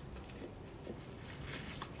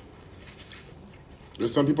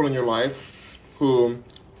 There's some people in your life who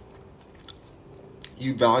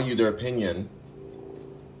you value their opinion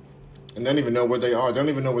and they don't even know where they are. They don't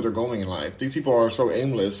even know where they're going in life. These people are so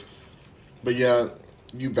aimless, but yet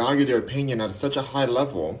you value their opinion at such a high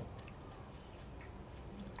level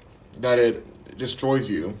that it destroys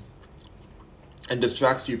you and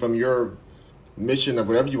distracts you from your mission of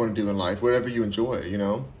whatever you want to do in life, whatever you enjoy, you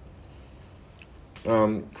know?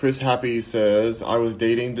 Chris Happy says, I was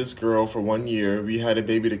dating this girl for 1 year. We had a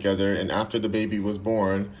baby together, and after the baby was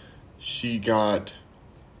born, she got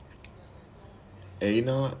a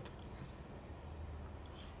knot.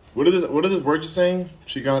 What is this word you're saying?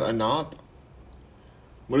 She got a knot?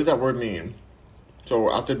 What does that word mean?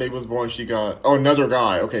 So after the baby was born, she got... Oh, another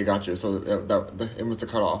guy. Okay, gotcha. So it must have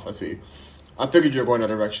cut off. I see. I figured you were going that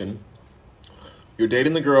direction. You're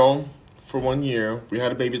dating the girl for 1 year. We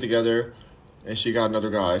had a baby together, and she got another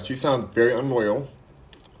guy. She sounds very unloyal.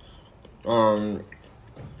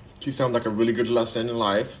 She sounds like a really good lesson in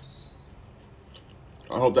life.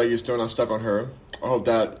 I hope that you're still not stuck on her. I hope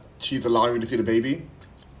that she's allowing you to see the baby,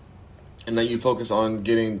 and that you focus on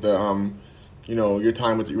getting the, your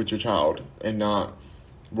time with your child, and not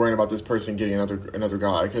worrying about this person getting another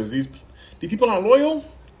guy. Because these people aren't loyal.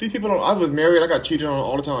 These people don't. I was married. I got cheated on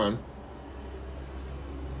all the time.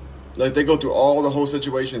 Like, they go through all the whole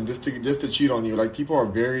situation just to cheat on you. Like, people are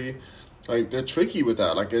very, like, they're tricky with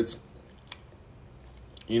that. Like, it's,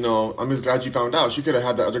 I'm just glad you found out. She could have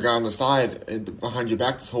had the other guy on the side and behind your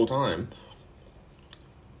back this whole time.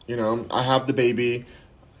 I have the baby.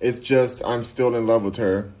 It's just, I'm still in love with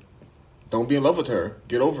her. Don't be in love with her.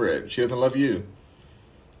 Get over it. She doesn't love you.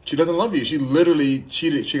 She doesn't love you. She literally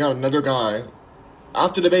cheated. She got another guy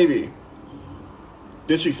after the baby.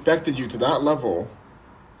 Disrespected you to that level.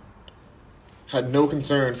 Had no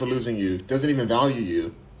concern for losing you. Doesn't even value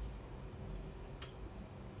you.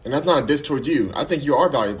 And that's not a diss towards you. I think you are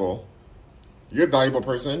valuable. You're a valuable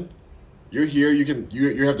person. You're here. You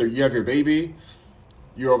have your baby.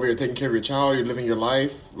 You're over here taking care of your child. You're living your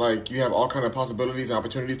life. Like, you have all kind of possibilities and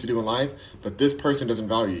opportunities to do in life. But this person doesn't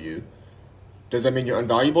value you. Does that mean you're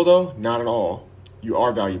unvaluable, though? Not at all. You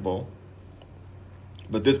are valuable.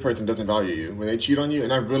 But this person doesn't value you. When they cheat on you,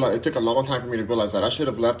 and I realized, it took a long time for me to realize that. I should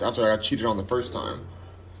have left after I got cheated on the first time.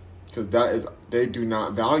 Because they do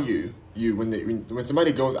not value you. When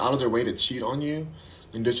somebody goes out of their way to cheat on you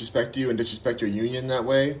and disrespect you and disrespect your union that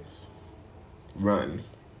way, run.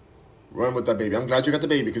 Run with that baby. I'm glad you got the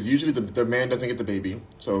baby, because usually the man doesn't get the baby.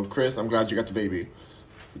 So, Chris, I'm glad you got the baby.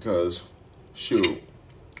 Because, shoot,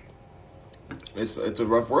 it's a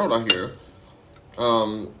rough world out here.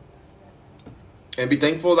 And be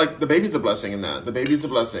thankful, like, the baby's a blessing in that. The baby's a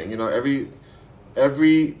blessing.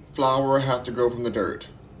 Every flower has to grow from the dirt.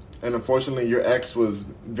 And unfortunately, your ex was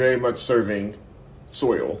very much serving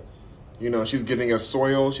soil. She's giving us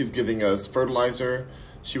soil. She's giving us fertilizer.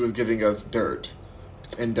 She was giving us dirt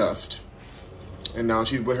and dust. And now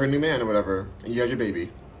she's with her new man or whatever. And you have your baby.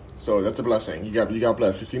 So that's a blessing. You got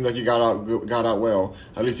blessed. It seems like you got out well.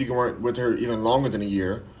 At least you can work with her even longer than a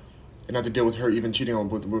year. And have to deal with her even cheating on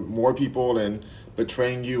with more people and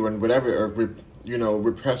betraying you and whatever, or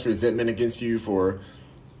repressed resentment against you for,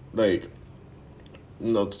 like,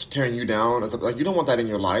 tearing you down. Like, you don't want that in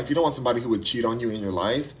your life. You don't want somebody who would cheat on you in your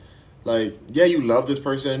life. Like, yeah, you love this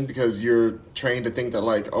person because you're trained to think that,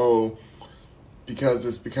 like, oh, because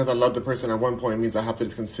I love the person at one point means I have to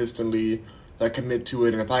just consistently, like, commit to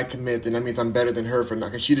it. And if I commit, then that means I'm better than her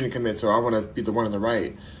because she didn't commit. So I want to be the one on the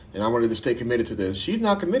right. And I wanted to stay committed to this. She's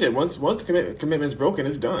not committed. Once the commitment's broken,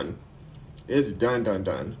 it's done. It's done.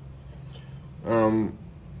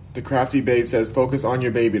 The Crafty Babe says, focus on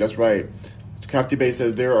your baby. That's right. The Crafty Babe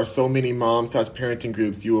says, there are so many mom/parenting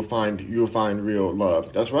groups. You will find real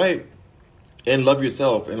love. That's right. And love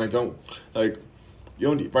yourself. And right now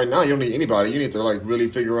you don't need anybody. You need to, like, really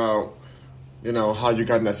figure out, how you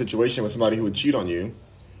got in that situation with somebody who would cheat on you,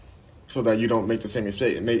 so that you don't make the same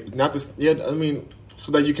mistake.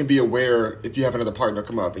 So that you can be aware if you have another partner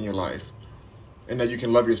come up in your life, and that you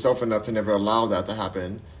can love yourself enough to never allow that to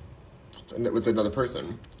happen with another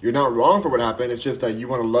person. You're not wrong for what happened. It's just that you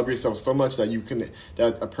want to love yourself so much that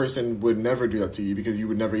that a person would never do that to you, because you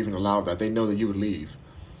would never even allow that. They know that you would leave.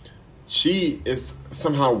 She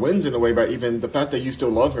somehow wins in a way by even the fact that you still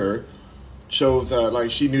love her shows that, like,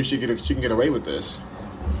 she knew she can get away with this.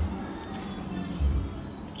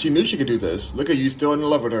 She knew she could do this. Look at you, still in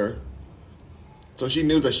love with her. So she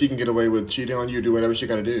knew that she can get away with cheating on you, do whatever she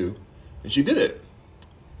got to do. And she did it.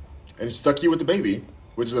 And she stuck you with the baby,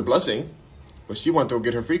 which is a blessing. But she wanted to go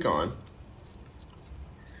get her freak on.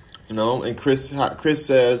 You know, and Chris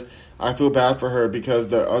says, I feel bad for her because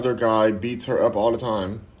the other guy beats her up all the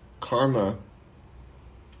time. Karma.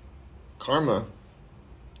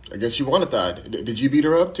 I guess you wanted that. Did you beat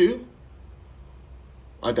her up too?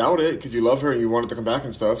 I doubt it, because you love her and you want her to come back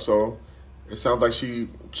and stuff. So it sounds like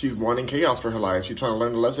she's wanting chaos for her life. She's trying to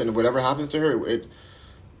learn a lesson, and whatever happens to her,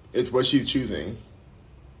 it's what she's choosing.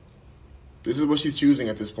 This is what she's choosing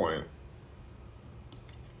at this point.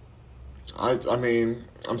 I mean,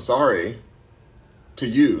 I'm sorry to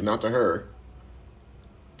you, not to her.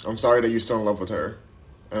 I'm sorry that you're still in love with her,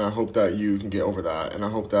 and I hope that you can get over that. And I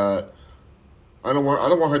hope that I don't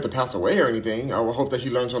want her to pass away or anything. I hope that she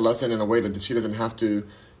learns her lesson in a way that she doesn't have to,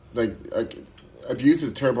 like abuse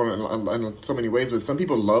is terrible in so many ways. But some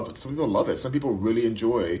people love it. Some people really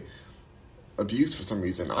enjoy abuse for some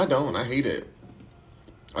reason. I don't. I hate it.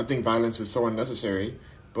 I think violence is so unnecessary,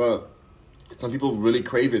 but some people really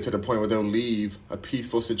crave it to the point where they'll leave a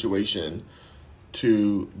peaceful situation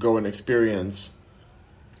to go and experience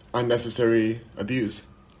unnecessary abuse.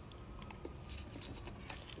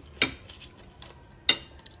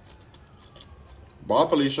 Bye,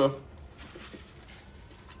 Felicia.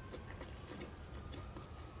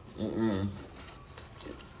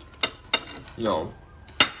 No.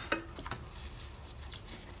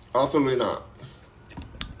 Absolutely not.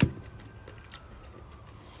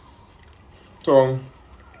 So,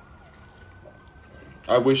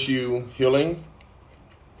 I wish you healing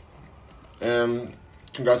and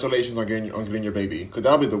congratulations on getting your baby. Because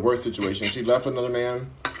that would be the worst situation. She left with another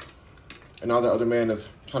man, and now the other man is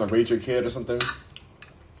trying to raise your kid or something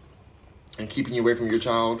and keeping you away from your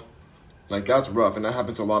child. Like, that's rough, and that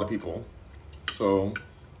happens to a lot of people. So,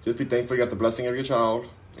 just be thankful you got the blessing of your child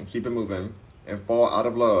and keep it moving and fall out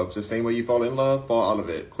of love. The same way you fall in love, fall out of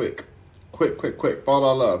it. Quick. Fall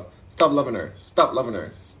out of love. Stop loving her. Stop loving her.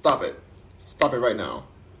 Stop it. Stop it right now.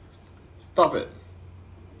 Stop it.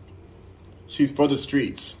 She's for the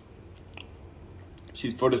streets.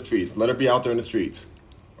 She's for the streets. Let her be out there in the streets.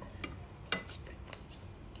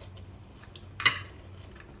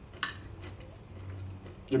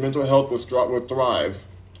 Your mental health will thrive.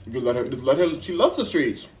 If you let her. She loves the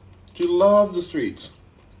streets. She loves the streets.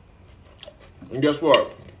 And guess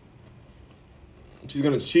what? She's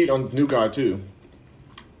gonna cheat on the new guy too.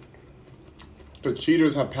 The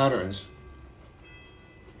cheaters have patterns.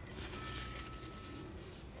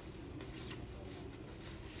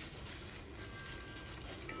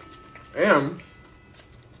 And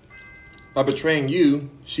by betraying you,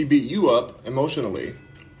 she beat you up emotionally.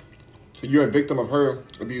 So you're a victim of her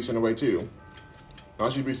abuse in a way too. Now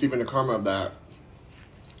she's receiving the karma of that.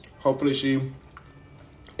 Hopefully she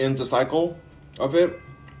ends the cycle of it,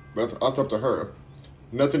 but that's up to her.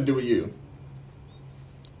 Nothing to do with you.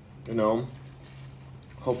 You know?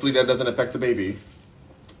 Hopefully that doesn't affect the baby.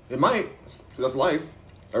 It might, because that's life.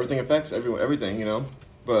 Everything affects everything, you know?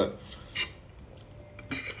 But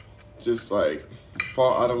just like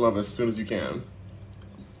fall out of love as soon as you can.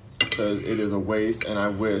 Because it is a waste, and I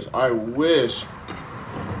wish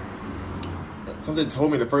something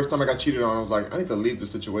told me the first time I got cheated on, I was like, I need to leave the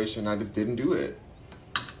situation. I just didn't do it.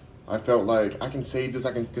 I felt like I can save this,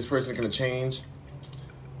 this person can change.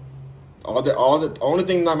 The only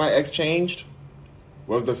thing that my ex changed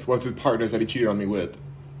was his partners that he cheated on me with.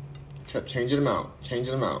 Kept changing them out.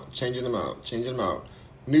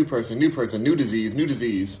 New person, new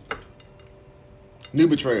disease. New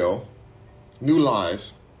betrayal. New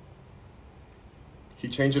lies. He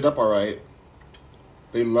changed it up all right.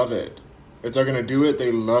 They love it. If they're going to do it,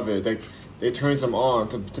 they love it. It turns them on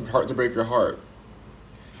to break your heart.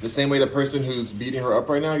 The same way the person who's beating her up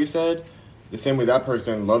right now, you said, the same way that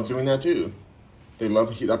person loves doing that too.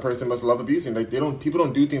 That person must love abusing. People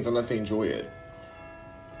don't do things unless they enjoy it.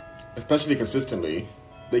 Especially consistently.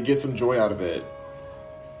 They get some joy out of it.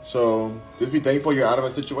 So just be thankful you're out of a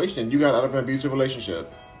situation. You got out of an abusive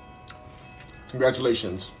relationship.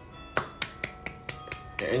 Congratulations.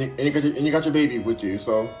 And you got your baby with you,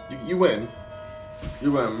 so you win.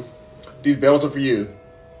 You win. These bells are for you.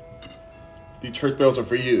 These church bells are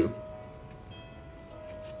for you.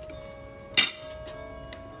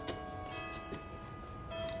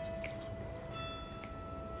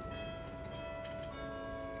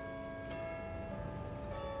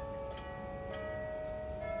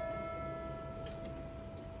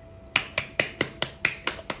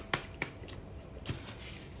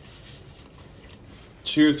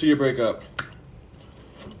 Cheers to your breakup.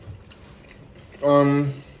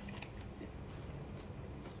 Some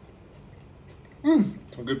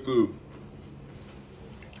good food.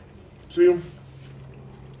 See,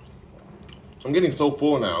 I'm getting so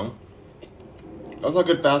full now. That's how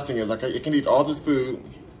good fasting is. Like, I can eat all this food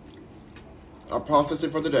I'll process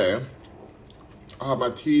it for the day. I'll have my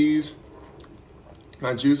teas,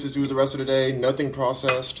 my juices through the rest of the day, nothing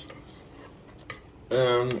processed.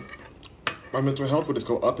 And my mental health will just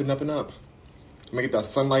go up and up and up. I'm gonna get that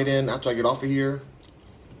sunlight in after I get off of here.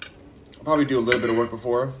 I'll probably do a little bit of work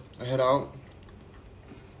before I head out.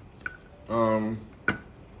 And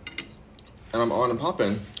I'm on and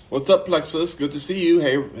popping. What's up, Plexus? Good to see you.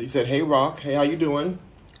 Hey, he said, hey, Rock. Hey, how you doing?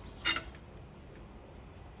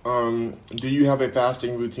 Do you have a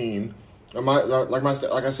fasting routine? Like I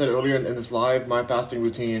said earlier in this live, my fasting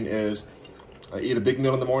routine is I eat a big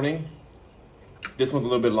meal in the morning. This one's a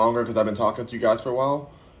little bit longer because I've been talking to you guys for a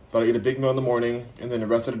while. But I eat a big meal in the morning, and then the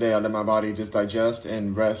rest of the day I let my body just digest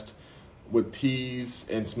and rest with teas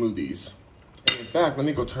and smoothies. And in fact, let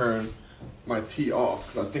me go turn my tea off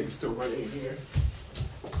because I think it's still running in here.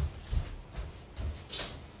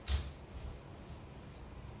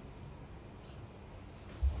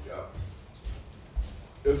 Yeah.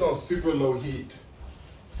 It was on super low heat.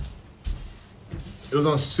 It was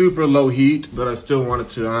on super low heat, but I still wanted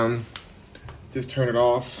to just turn it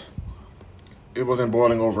off. It wasn't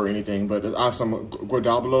boiling over or anything, but I have some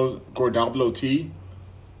Gordablo tea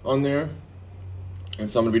on there. And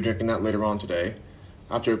so I'm going to be drinking that later on today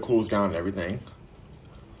after it cools down and everything.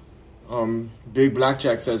 Big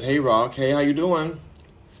Blackjack says, hey, Rock. Hey, how you doing?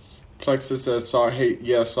 Plexus says, sorry. Hey,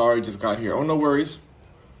 yeah, sorry, just got here. Oh, no worries.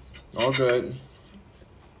 All good.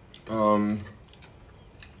 But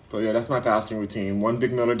yeah, that's my fasting routine. One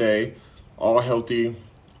big meal a day, all healthy,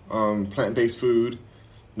 plant-based food,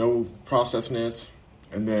 no processedness,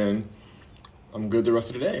 and then I'm good the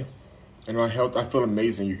rest of the day. And my health, I feel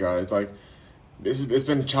amazing, you guys. Like, it's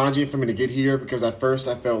been challenging for me to get here because at first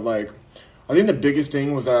I felt like, I think the biggest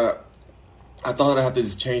thing was that I thought I had to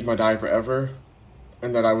just change my diet forever,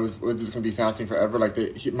 and that I was just gonna be fasting forever. Like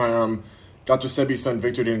my Dr. Sebi's son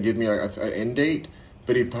Victor didn't give me like an end date,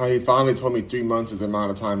 but he finally told me 3 months is the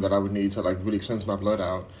amount of time that I would need to like really cleanse my blood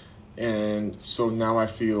out, and so now I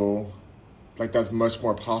feel like that's much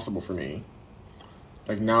more possible for me.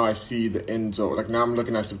 Like now I see the end zone. Like now I'm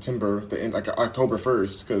looking at September, the end, like October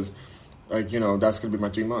 1st, because like, you know, that's gonna be my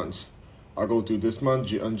 3 months. I'll go through this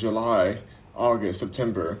month, in July, August,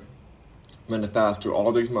 September. I'm gonna fast through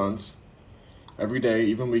all these months, every day,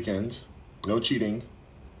 even weekends, no cheating.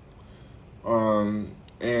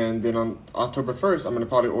 And then on October 1st, I'm gonna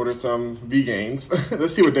probably order some V-Gains.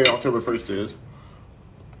 Let's see what day October 1st is.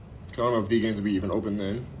 I don't know if V-Gains will be even open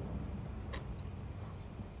then.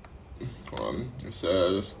 It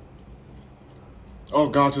says, oh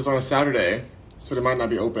gosh, it's on a Saturday, so they might not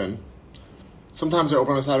be open. Sometimes they're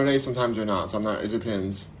open on Saturday, sometimes they're not. So it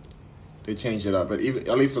depends. They change it up, but even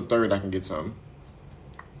at least the 3rd I can get some,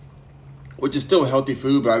 which is still healthy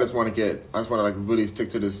food. But I just want to like really stick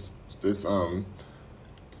to this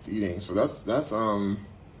eating. So that's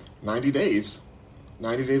 90 days,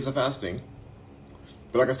 90 days of fasting.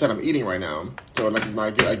 But like I said, I'm eating right now, so like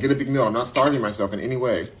I get a big meal. I'm not starving myself in any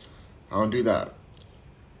way. I don't do that.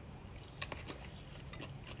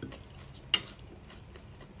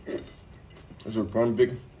 There's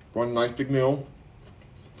one nice big meal.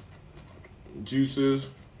 Juices,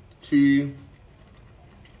 tea,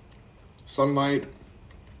 sunlight,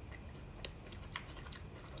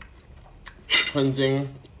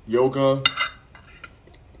 cleansing, yoga.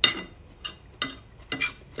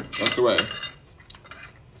 That's the way.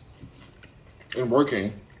 And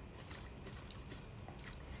working.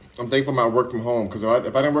 I'm thankful I work from home, because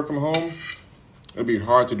if I didn't work from home, it'd be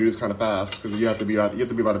hard to do this kind of fast because you have to be by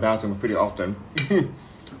the bathroom pretty often.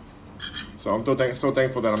 So I'm so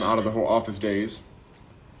thankful that I'm out of the whole office days.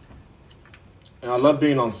 And I love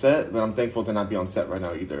being on set, but I'm thankful to not be on set right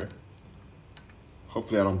now either.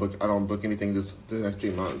 Hopefully I don't book anything this next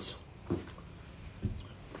 3 months.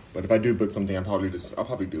 But if I do book something, I'll probably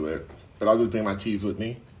do it. But I'll just bring my teas with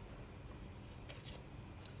me.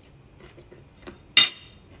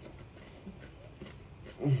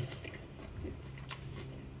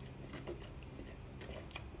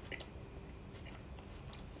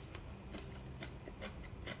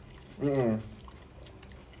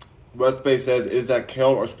 Westbay says, is that kale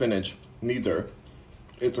or spinach? Neither.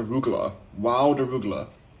 It's arugula. Wild arugula.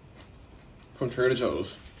 From Trader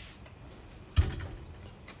Joe's.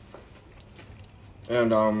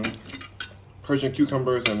 And Persian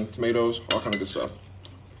cucumbers and tomatoes, all kind of good stuff.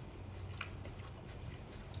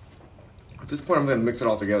 At this point, I'm going to mix it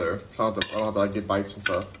all together. So I don't have to like, get bites and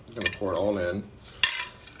stuff. I'm just going to pour it all in.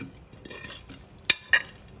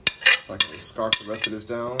 So I can scarf the rest of this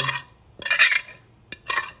down.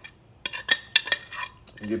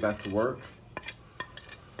 And get back to work.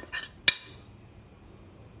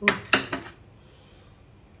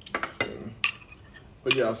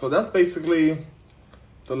 But yeah, so that's basically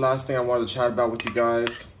the last thing I wanted to chat about with you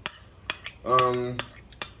guys.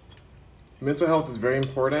 Mental health is very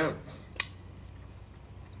important.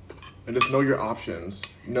 And just know your options.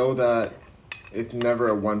 Know that it's never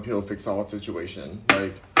a one pill fix all situation.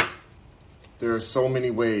 Like, there are so many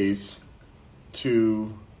ways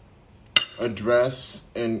to address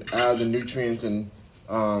and add the nutrients and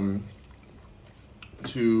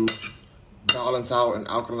to balance out and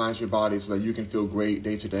alkalinize your body so that you can feel great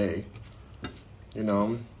day to day. You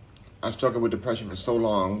know, I struggled with depression for so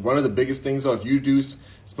long. One of the biggest things, though, if you do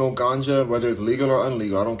smoke ganja, whether it's legal or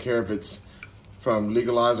illegal, I don't care if it's from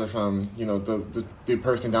legalized or from, you know, the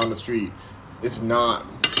person down the street, it's not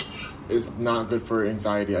good for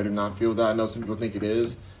anxiety. I do not feel that. I know some people think it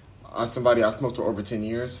is. I smoked for over 10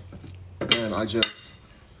 years, and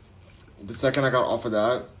the second I got off of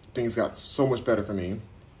that, things got so much better for me.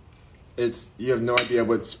 You have no idea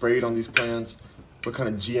what's sprayed on these plants, what kind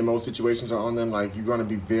of GMO situations are on them. Like, you're going to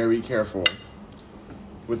be very careful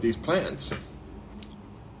with these plants.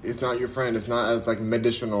 It's not your friend. It's not as like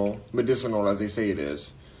medicinal as they say it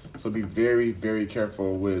is. So be very, very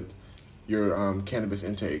careful with your cannabis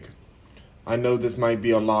intake. I know this might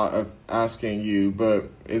be a lot of asking you,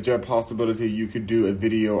 but is there a possibility you could do a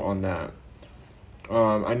video on that?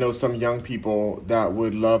 I know some young people that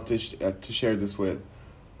would love to share this with.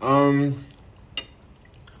 Have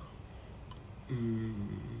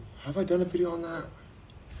I done a video on that?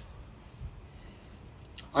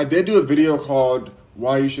 I did do a video called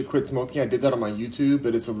Why You Should Quit Smoking. I did that on my YouTube,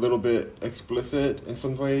 but it's a little bit explicit in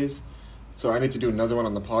some ways. So I need to do another one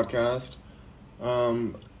on the podcast.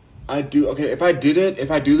 If I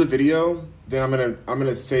do the video, then I'm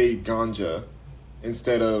gonna say ganja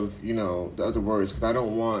instead of, you know, the other words, because I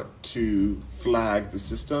don't want to flag the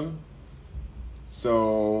system.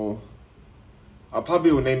 So I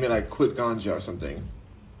probably will name it like Quit Ganja or something.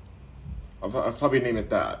 I'll probably name it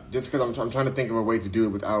that, just because I'm trying to think of a way to do it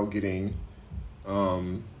without getting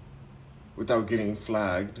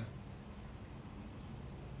flagged.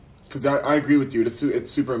 Because I agree with you.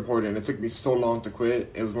 It's super important. It took me so long to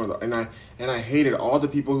quit. It was one of the, and I hated all the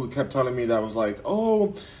people who kept telling me that was like,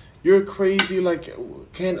 oh, you're crazy. Like,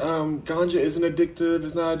 ganja isn't addictive.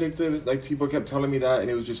 It's not addictive. It's like people kept telling me that, and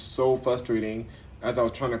it was just so frustrating as I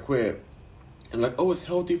was trying to quit. And like, oh, it's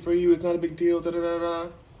healthy for you. It's not a big deal. Da da da da.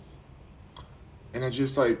 And I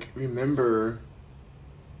just like remember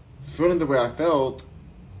feeling the way I felt,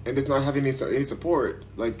 and just not having any support.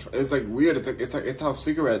 Like, it's like weird. It's how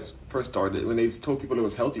cigarettes first started, when they told people it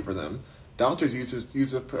was healthy for them. Doctors used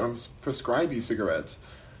to prescribe you cigarettes,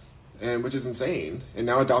 and which is insane. And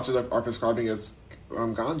now doctors are prescribing us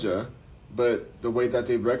ganja, but the way that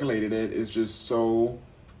they've regulated it is just so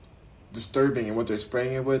disturbing, and what they're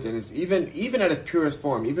spraying it with. And it's even at its purest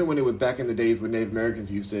form, even when it was back in the days when Native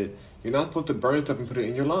Americans used it, you're not supposed to burn stuff and put it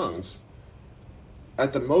in your lungs.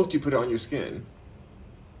 At the most, you put it on your skin.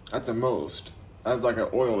 At the most, as like an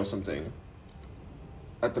oil or something.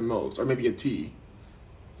 At the most, or maybe a tea.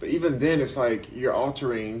 But even then, it's like you're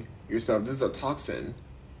altering yourself. This is a toxin,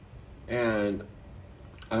 and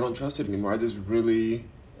I don't trust it anymore. I just really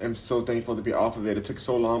am so thankful to be off of it. It took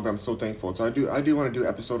so long, but I'm so thankful. So I do want to do an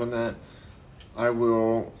episode on that. I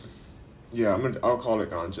will. Yeah, I'll call it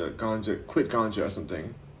ganja, quit ganja or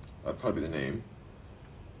something. That'd probably be the name.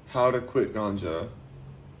 How to quit ganja,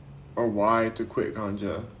 or why to quit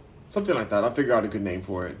ganja, something like that. I'll figure out a good name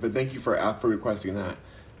for it. But thank you for requesting that.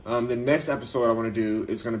 The next episode I want to do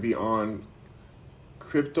is going to be on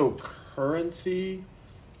cryptocurrency,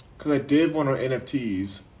 because I did one on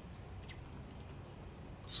NFTs.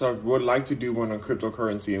 So I would like to do one on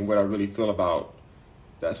cryptocurrency and what I really feel about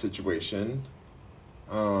that situation.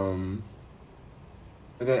 And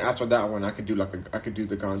then after that one, I could do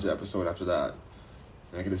the ganja episode after that.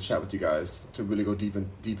 And I could just chat with you guys to really go deep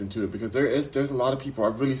into it, because there's a lot of people. I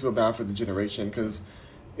really feel bad for the generation, because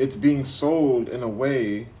it's being sold in a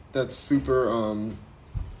way that's super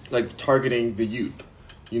like targeting the youth.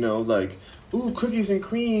 You know, like, ooh, cookies and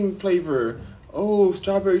cream flavor. Oh,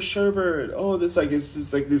 strawberry sherbet. Oh, it's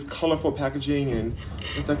just like this colorful packaging, and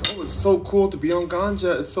it's like, oh, it's so cool to be on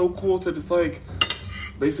ganja. It's so cool to just like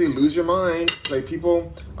basically lose your mind. Like,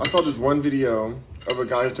 people, I saw this one video of a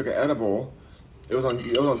guy who took an edible. It was on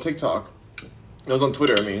TikTok. It was on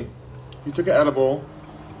Twitter, I mean. He took an edible,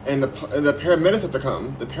 and the paramedics had to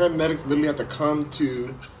come. The paramedics literally had to come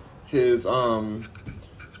to his to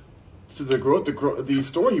the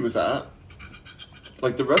store he was at,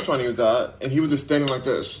 like the restaurant he was at, and he was just standing like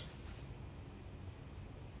this,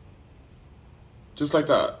 just like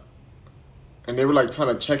that. And they were like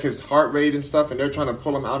trying to check his heart rate and stuff, and they're trying to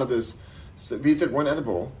pull him out of this. So he took one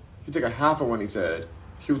edible, He took a half of one, he said.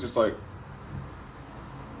 He was just like,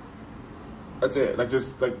 that's it. Like,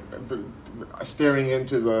 just, like, staring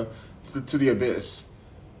into to the abyss.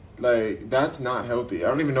 Like, that's not healthy. I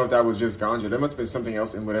don't even know if that was just ganja. There must have been something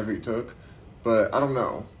else in whatever he took. But I don't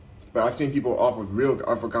know. But I've seen people off of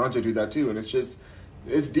ganja do that too. And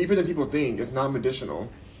it's deeper than people think. It's not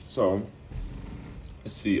medicinal. So,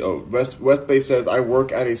 let's see. Oh, West Bay says, I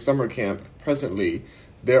work at a summer camp presently.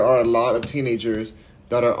 There are a lot of teenagers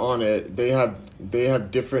that are on it. They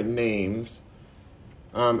have different names.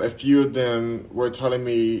 A few of them were telling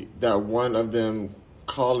me that one of them,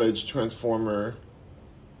 college transformer.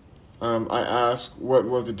 I asked what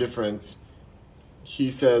was the difference.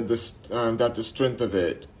 He said that the strength of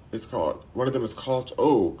it is called. One of them is called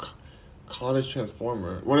college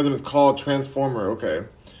transformer. One of them is called transformer. Okay,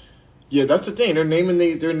 yeah, that's the thing. They're naming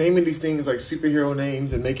these things like superhero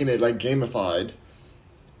names and making it like gamified,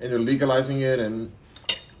 and they're legalizing it. And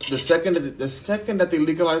the second that they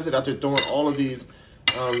legalize it, after throwing all of these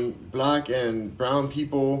black and brown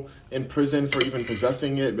people in prison for even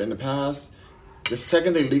possessing it in the past, the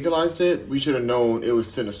second they legalized it, we should have known it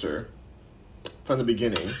was sinister from the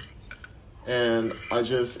beginning. And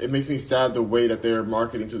it makes me sad the way that they're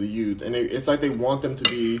marketing to the youth. And it's like they want them to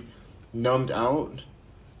be numbed out.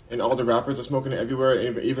 And all the rappers are smoking it everywhere.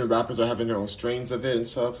 Even rappers are having their own strains of it and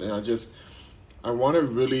stuff. And I want to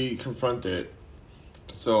really confront it.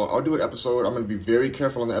 So I'll do an episode. I'm going to be very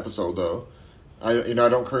careful on the episode, though. I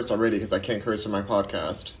don't curse already because I can't curse in my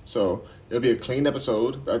podcast. So it'll be a clean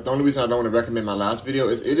episode. The only reason I don't want to recommend my last video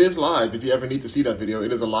is it is live. If you ever need to see that video,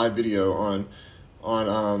 it is a live video on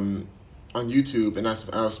YouTube. And I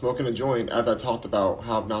was smoking a joint as I talked about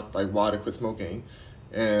why to quit smoking.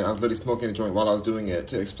 And I was literally smoking a joint while I was doing it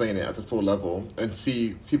to explain it at the full level and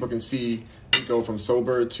people can see it go from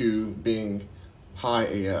sober to being high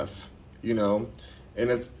AF,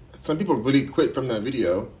 And some people really quit from that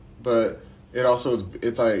video, but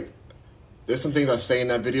it's like, there's some things I say in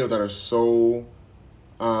that video that are so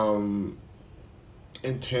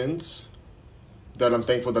intense that I'm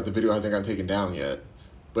thankful that the video hasn't gotten taken down yet.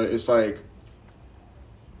 But it's like,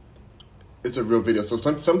 it's a real video. So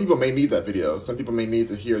some people may need that video. Some people may need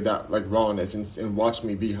to hear that like rawness and watch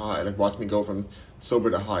me be high, like watch me go from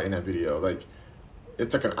sober to high in that video. Like,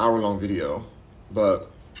 it's like an hour-long video.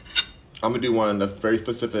 But I'm going to do one that's very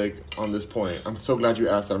specific on this point. I'm so glad you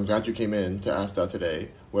asked that. I'm glad you came in to ask that today,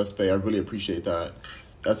 West Bay. I really appreciate that.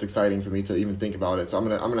 That's exciting for me to even think about it. So I'm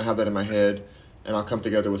gonna have that in my head, and I'll come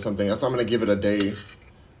together with something. So I'm going to give it a day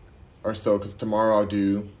or so, because tomorrow I'll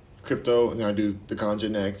do crypto, and then I'll do the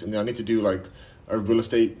ganja next. And then I need to do like a real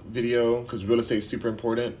estate video, because real estate is super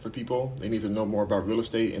important for people. They need to know more about real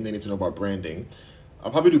estate, and they need to know about branding.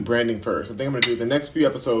 I'll probably do branding first. I think I'm going to do the next few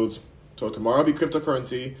episodes. So tomorrow will be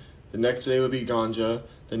cryptocurrency. The next day will be ganja.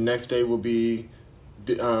 The next day will be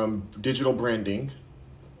digital branding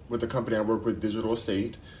with the company I work with, Digital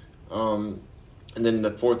Estate. And then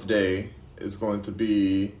the fourth day is going to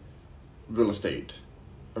be real estate,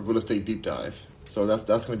 a real estate deep dive. So that's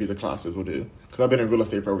going to be the classes we'll do. Because I've been in real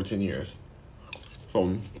estate for over 10 years.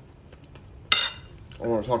 So I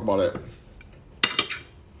want to talk about it.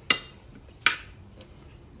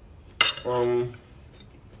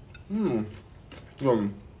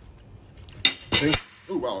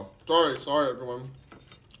 Oh, wow. Sorry, everyone.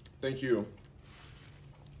 Thank you.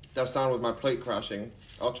 That sound was my plate crashing.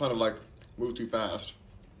 I was trying to, move too fast.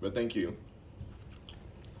 But thank you.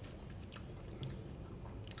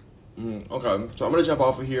 Okay, so I'm going to jump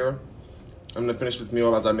off of here. I'm going to finish this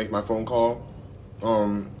meal as I make my phone call.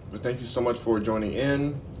 But thank you so much for joining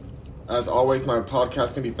in. As always, my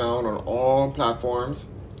podcast can be found on all platforms.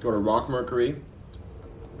 Go to Rock Mercury.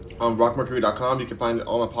 On rockmercury.com, you can find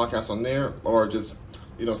all my podcasts on there, or just,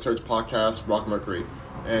 search podcast Rock Mercury,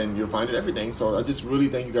 and you'll find everything. So I just really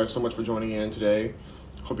thank you guys so much for joining in today.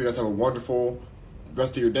 Hope you guys have a wonderful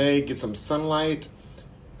rest of your day. Get some sunlight.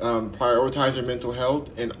 Prioritize your mental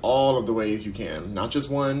health in all of the ways you can, not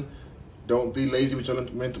just one. Don't be lazy with your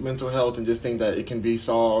mental health and just think that it can be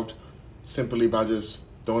solved simply by just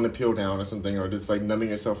throwing a pill down or something, or just numbing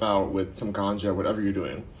yourself out with some ganja, whatever you're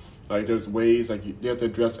doing. There's ways, you have to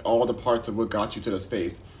address all the parts of what got you to the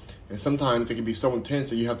space. And sometimes it can be so intense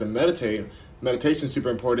that you have to meditate. Meditation is super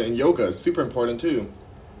important, and yoga is super important too.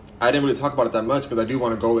 I didn't really talk about it that much because I do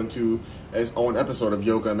want to go into its own episode of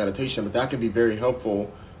yoga and meditation, but that can be very helpful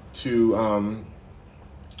to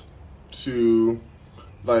get to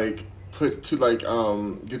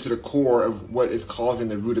the core of what is causing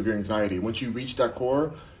the root of your anxiety. Once you reach that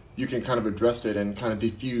core, you can kind of address it and kind of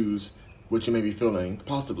diffuse what you may be feeling,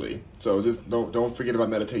 possibly. So just don't forget about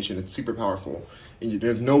meditation. It's super powerful. And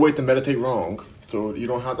there's no way to meditate wrong. So you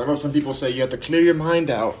don't have, I know some people say you have to clear your mind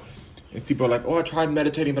out. And people are like, oh, I tried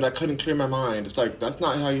meditating, but I couldn't clear my mind. It's like, that's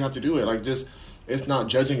not how you have to do it. Like, just, it's not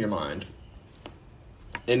judging your mind.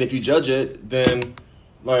 And if you judge it, then,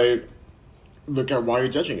 like, look at why you're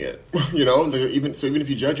judging it. You know, like, even if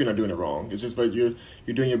you judge, you're not doing it wrong. It's just, but you're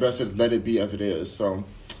doing your best to let it be as it is. So,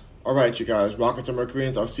 all right, you guys, Rockets and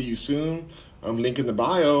Mercuryans, I'll see you soon. Link in the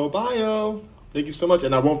bio. Thank you so much.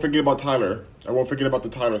 And I won't forget about Tyler. I won't forget about the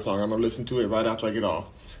Tyler song. I'm going to listen to it right after I get off.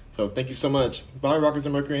 So thank you so much. Bye, Rockets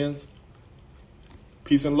and Mercuryans.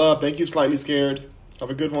 Peace and love. Thank you, Slightly Scared.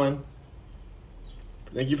 Have a good one.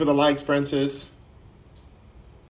 Thank you for the likes, Francis.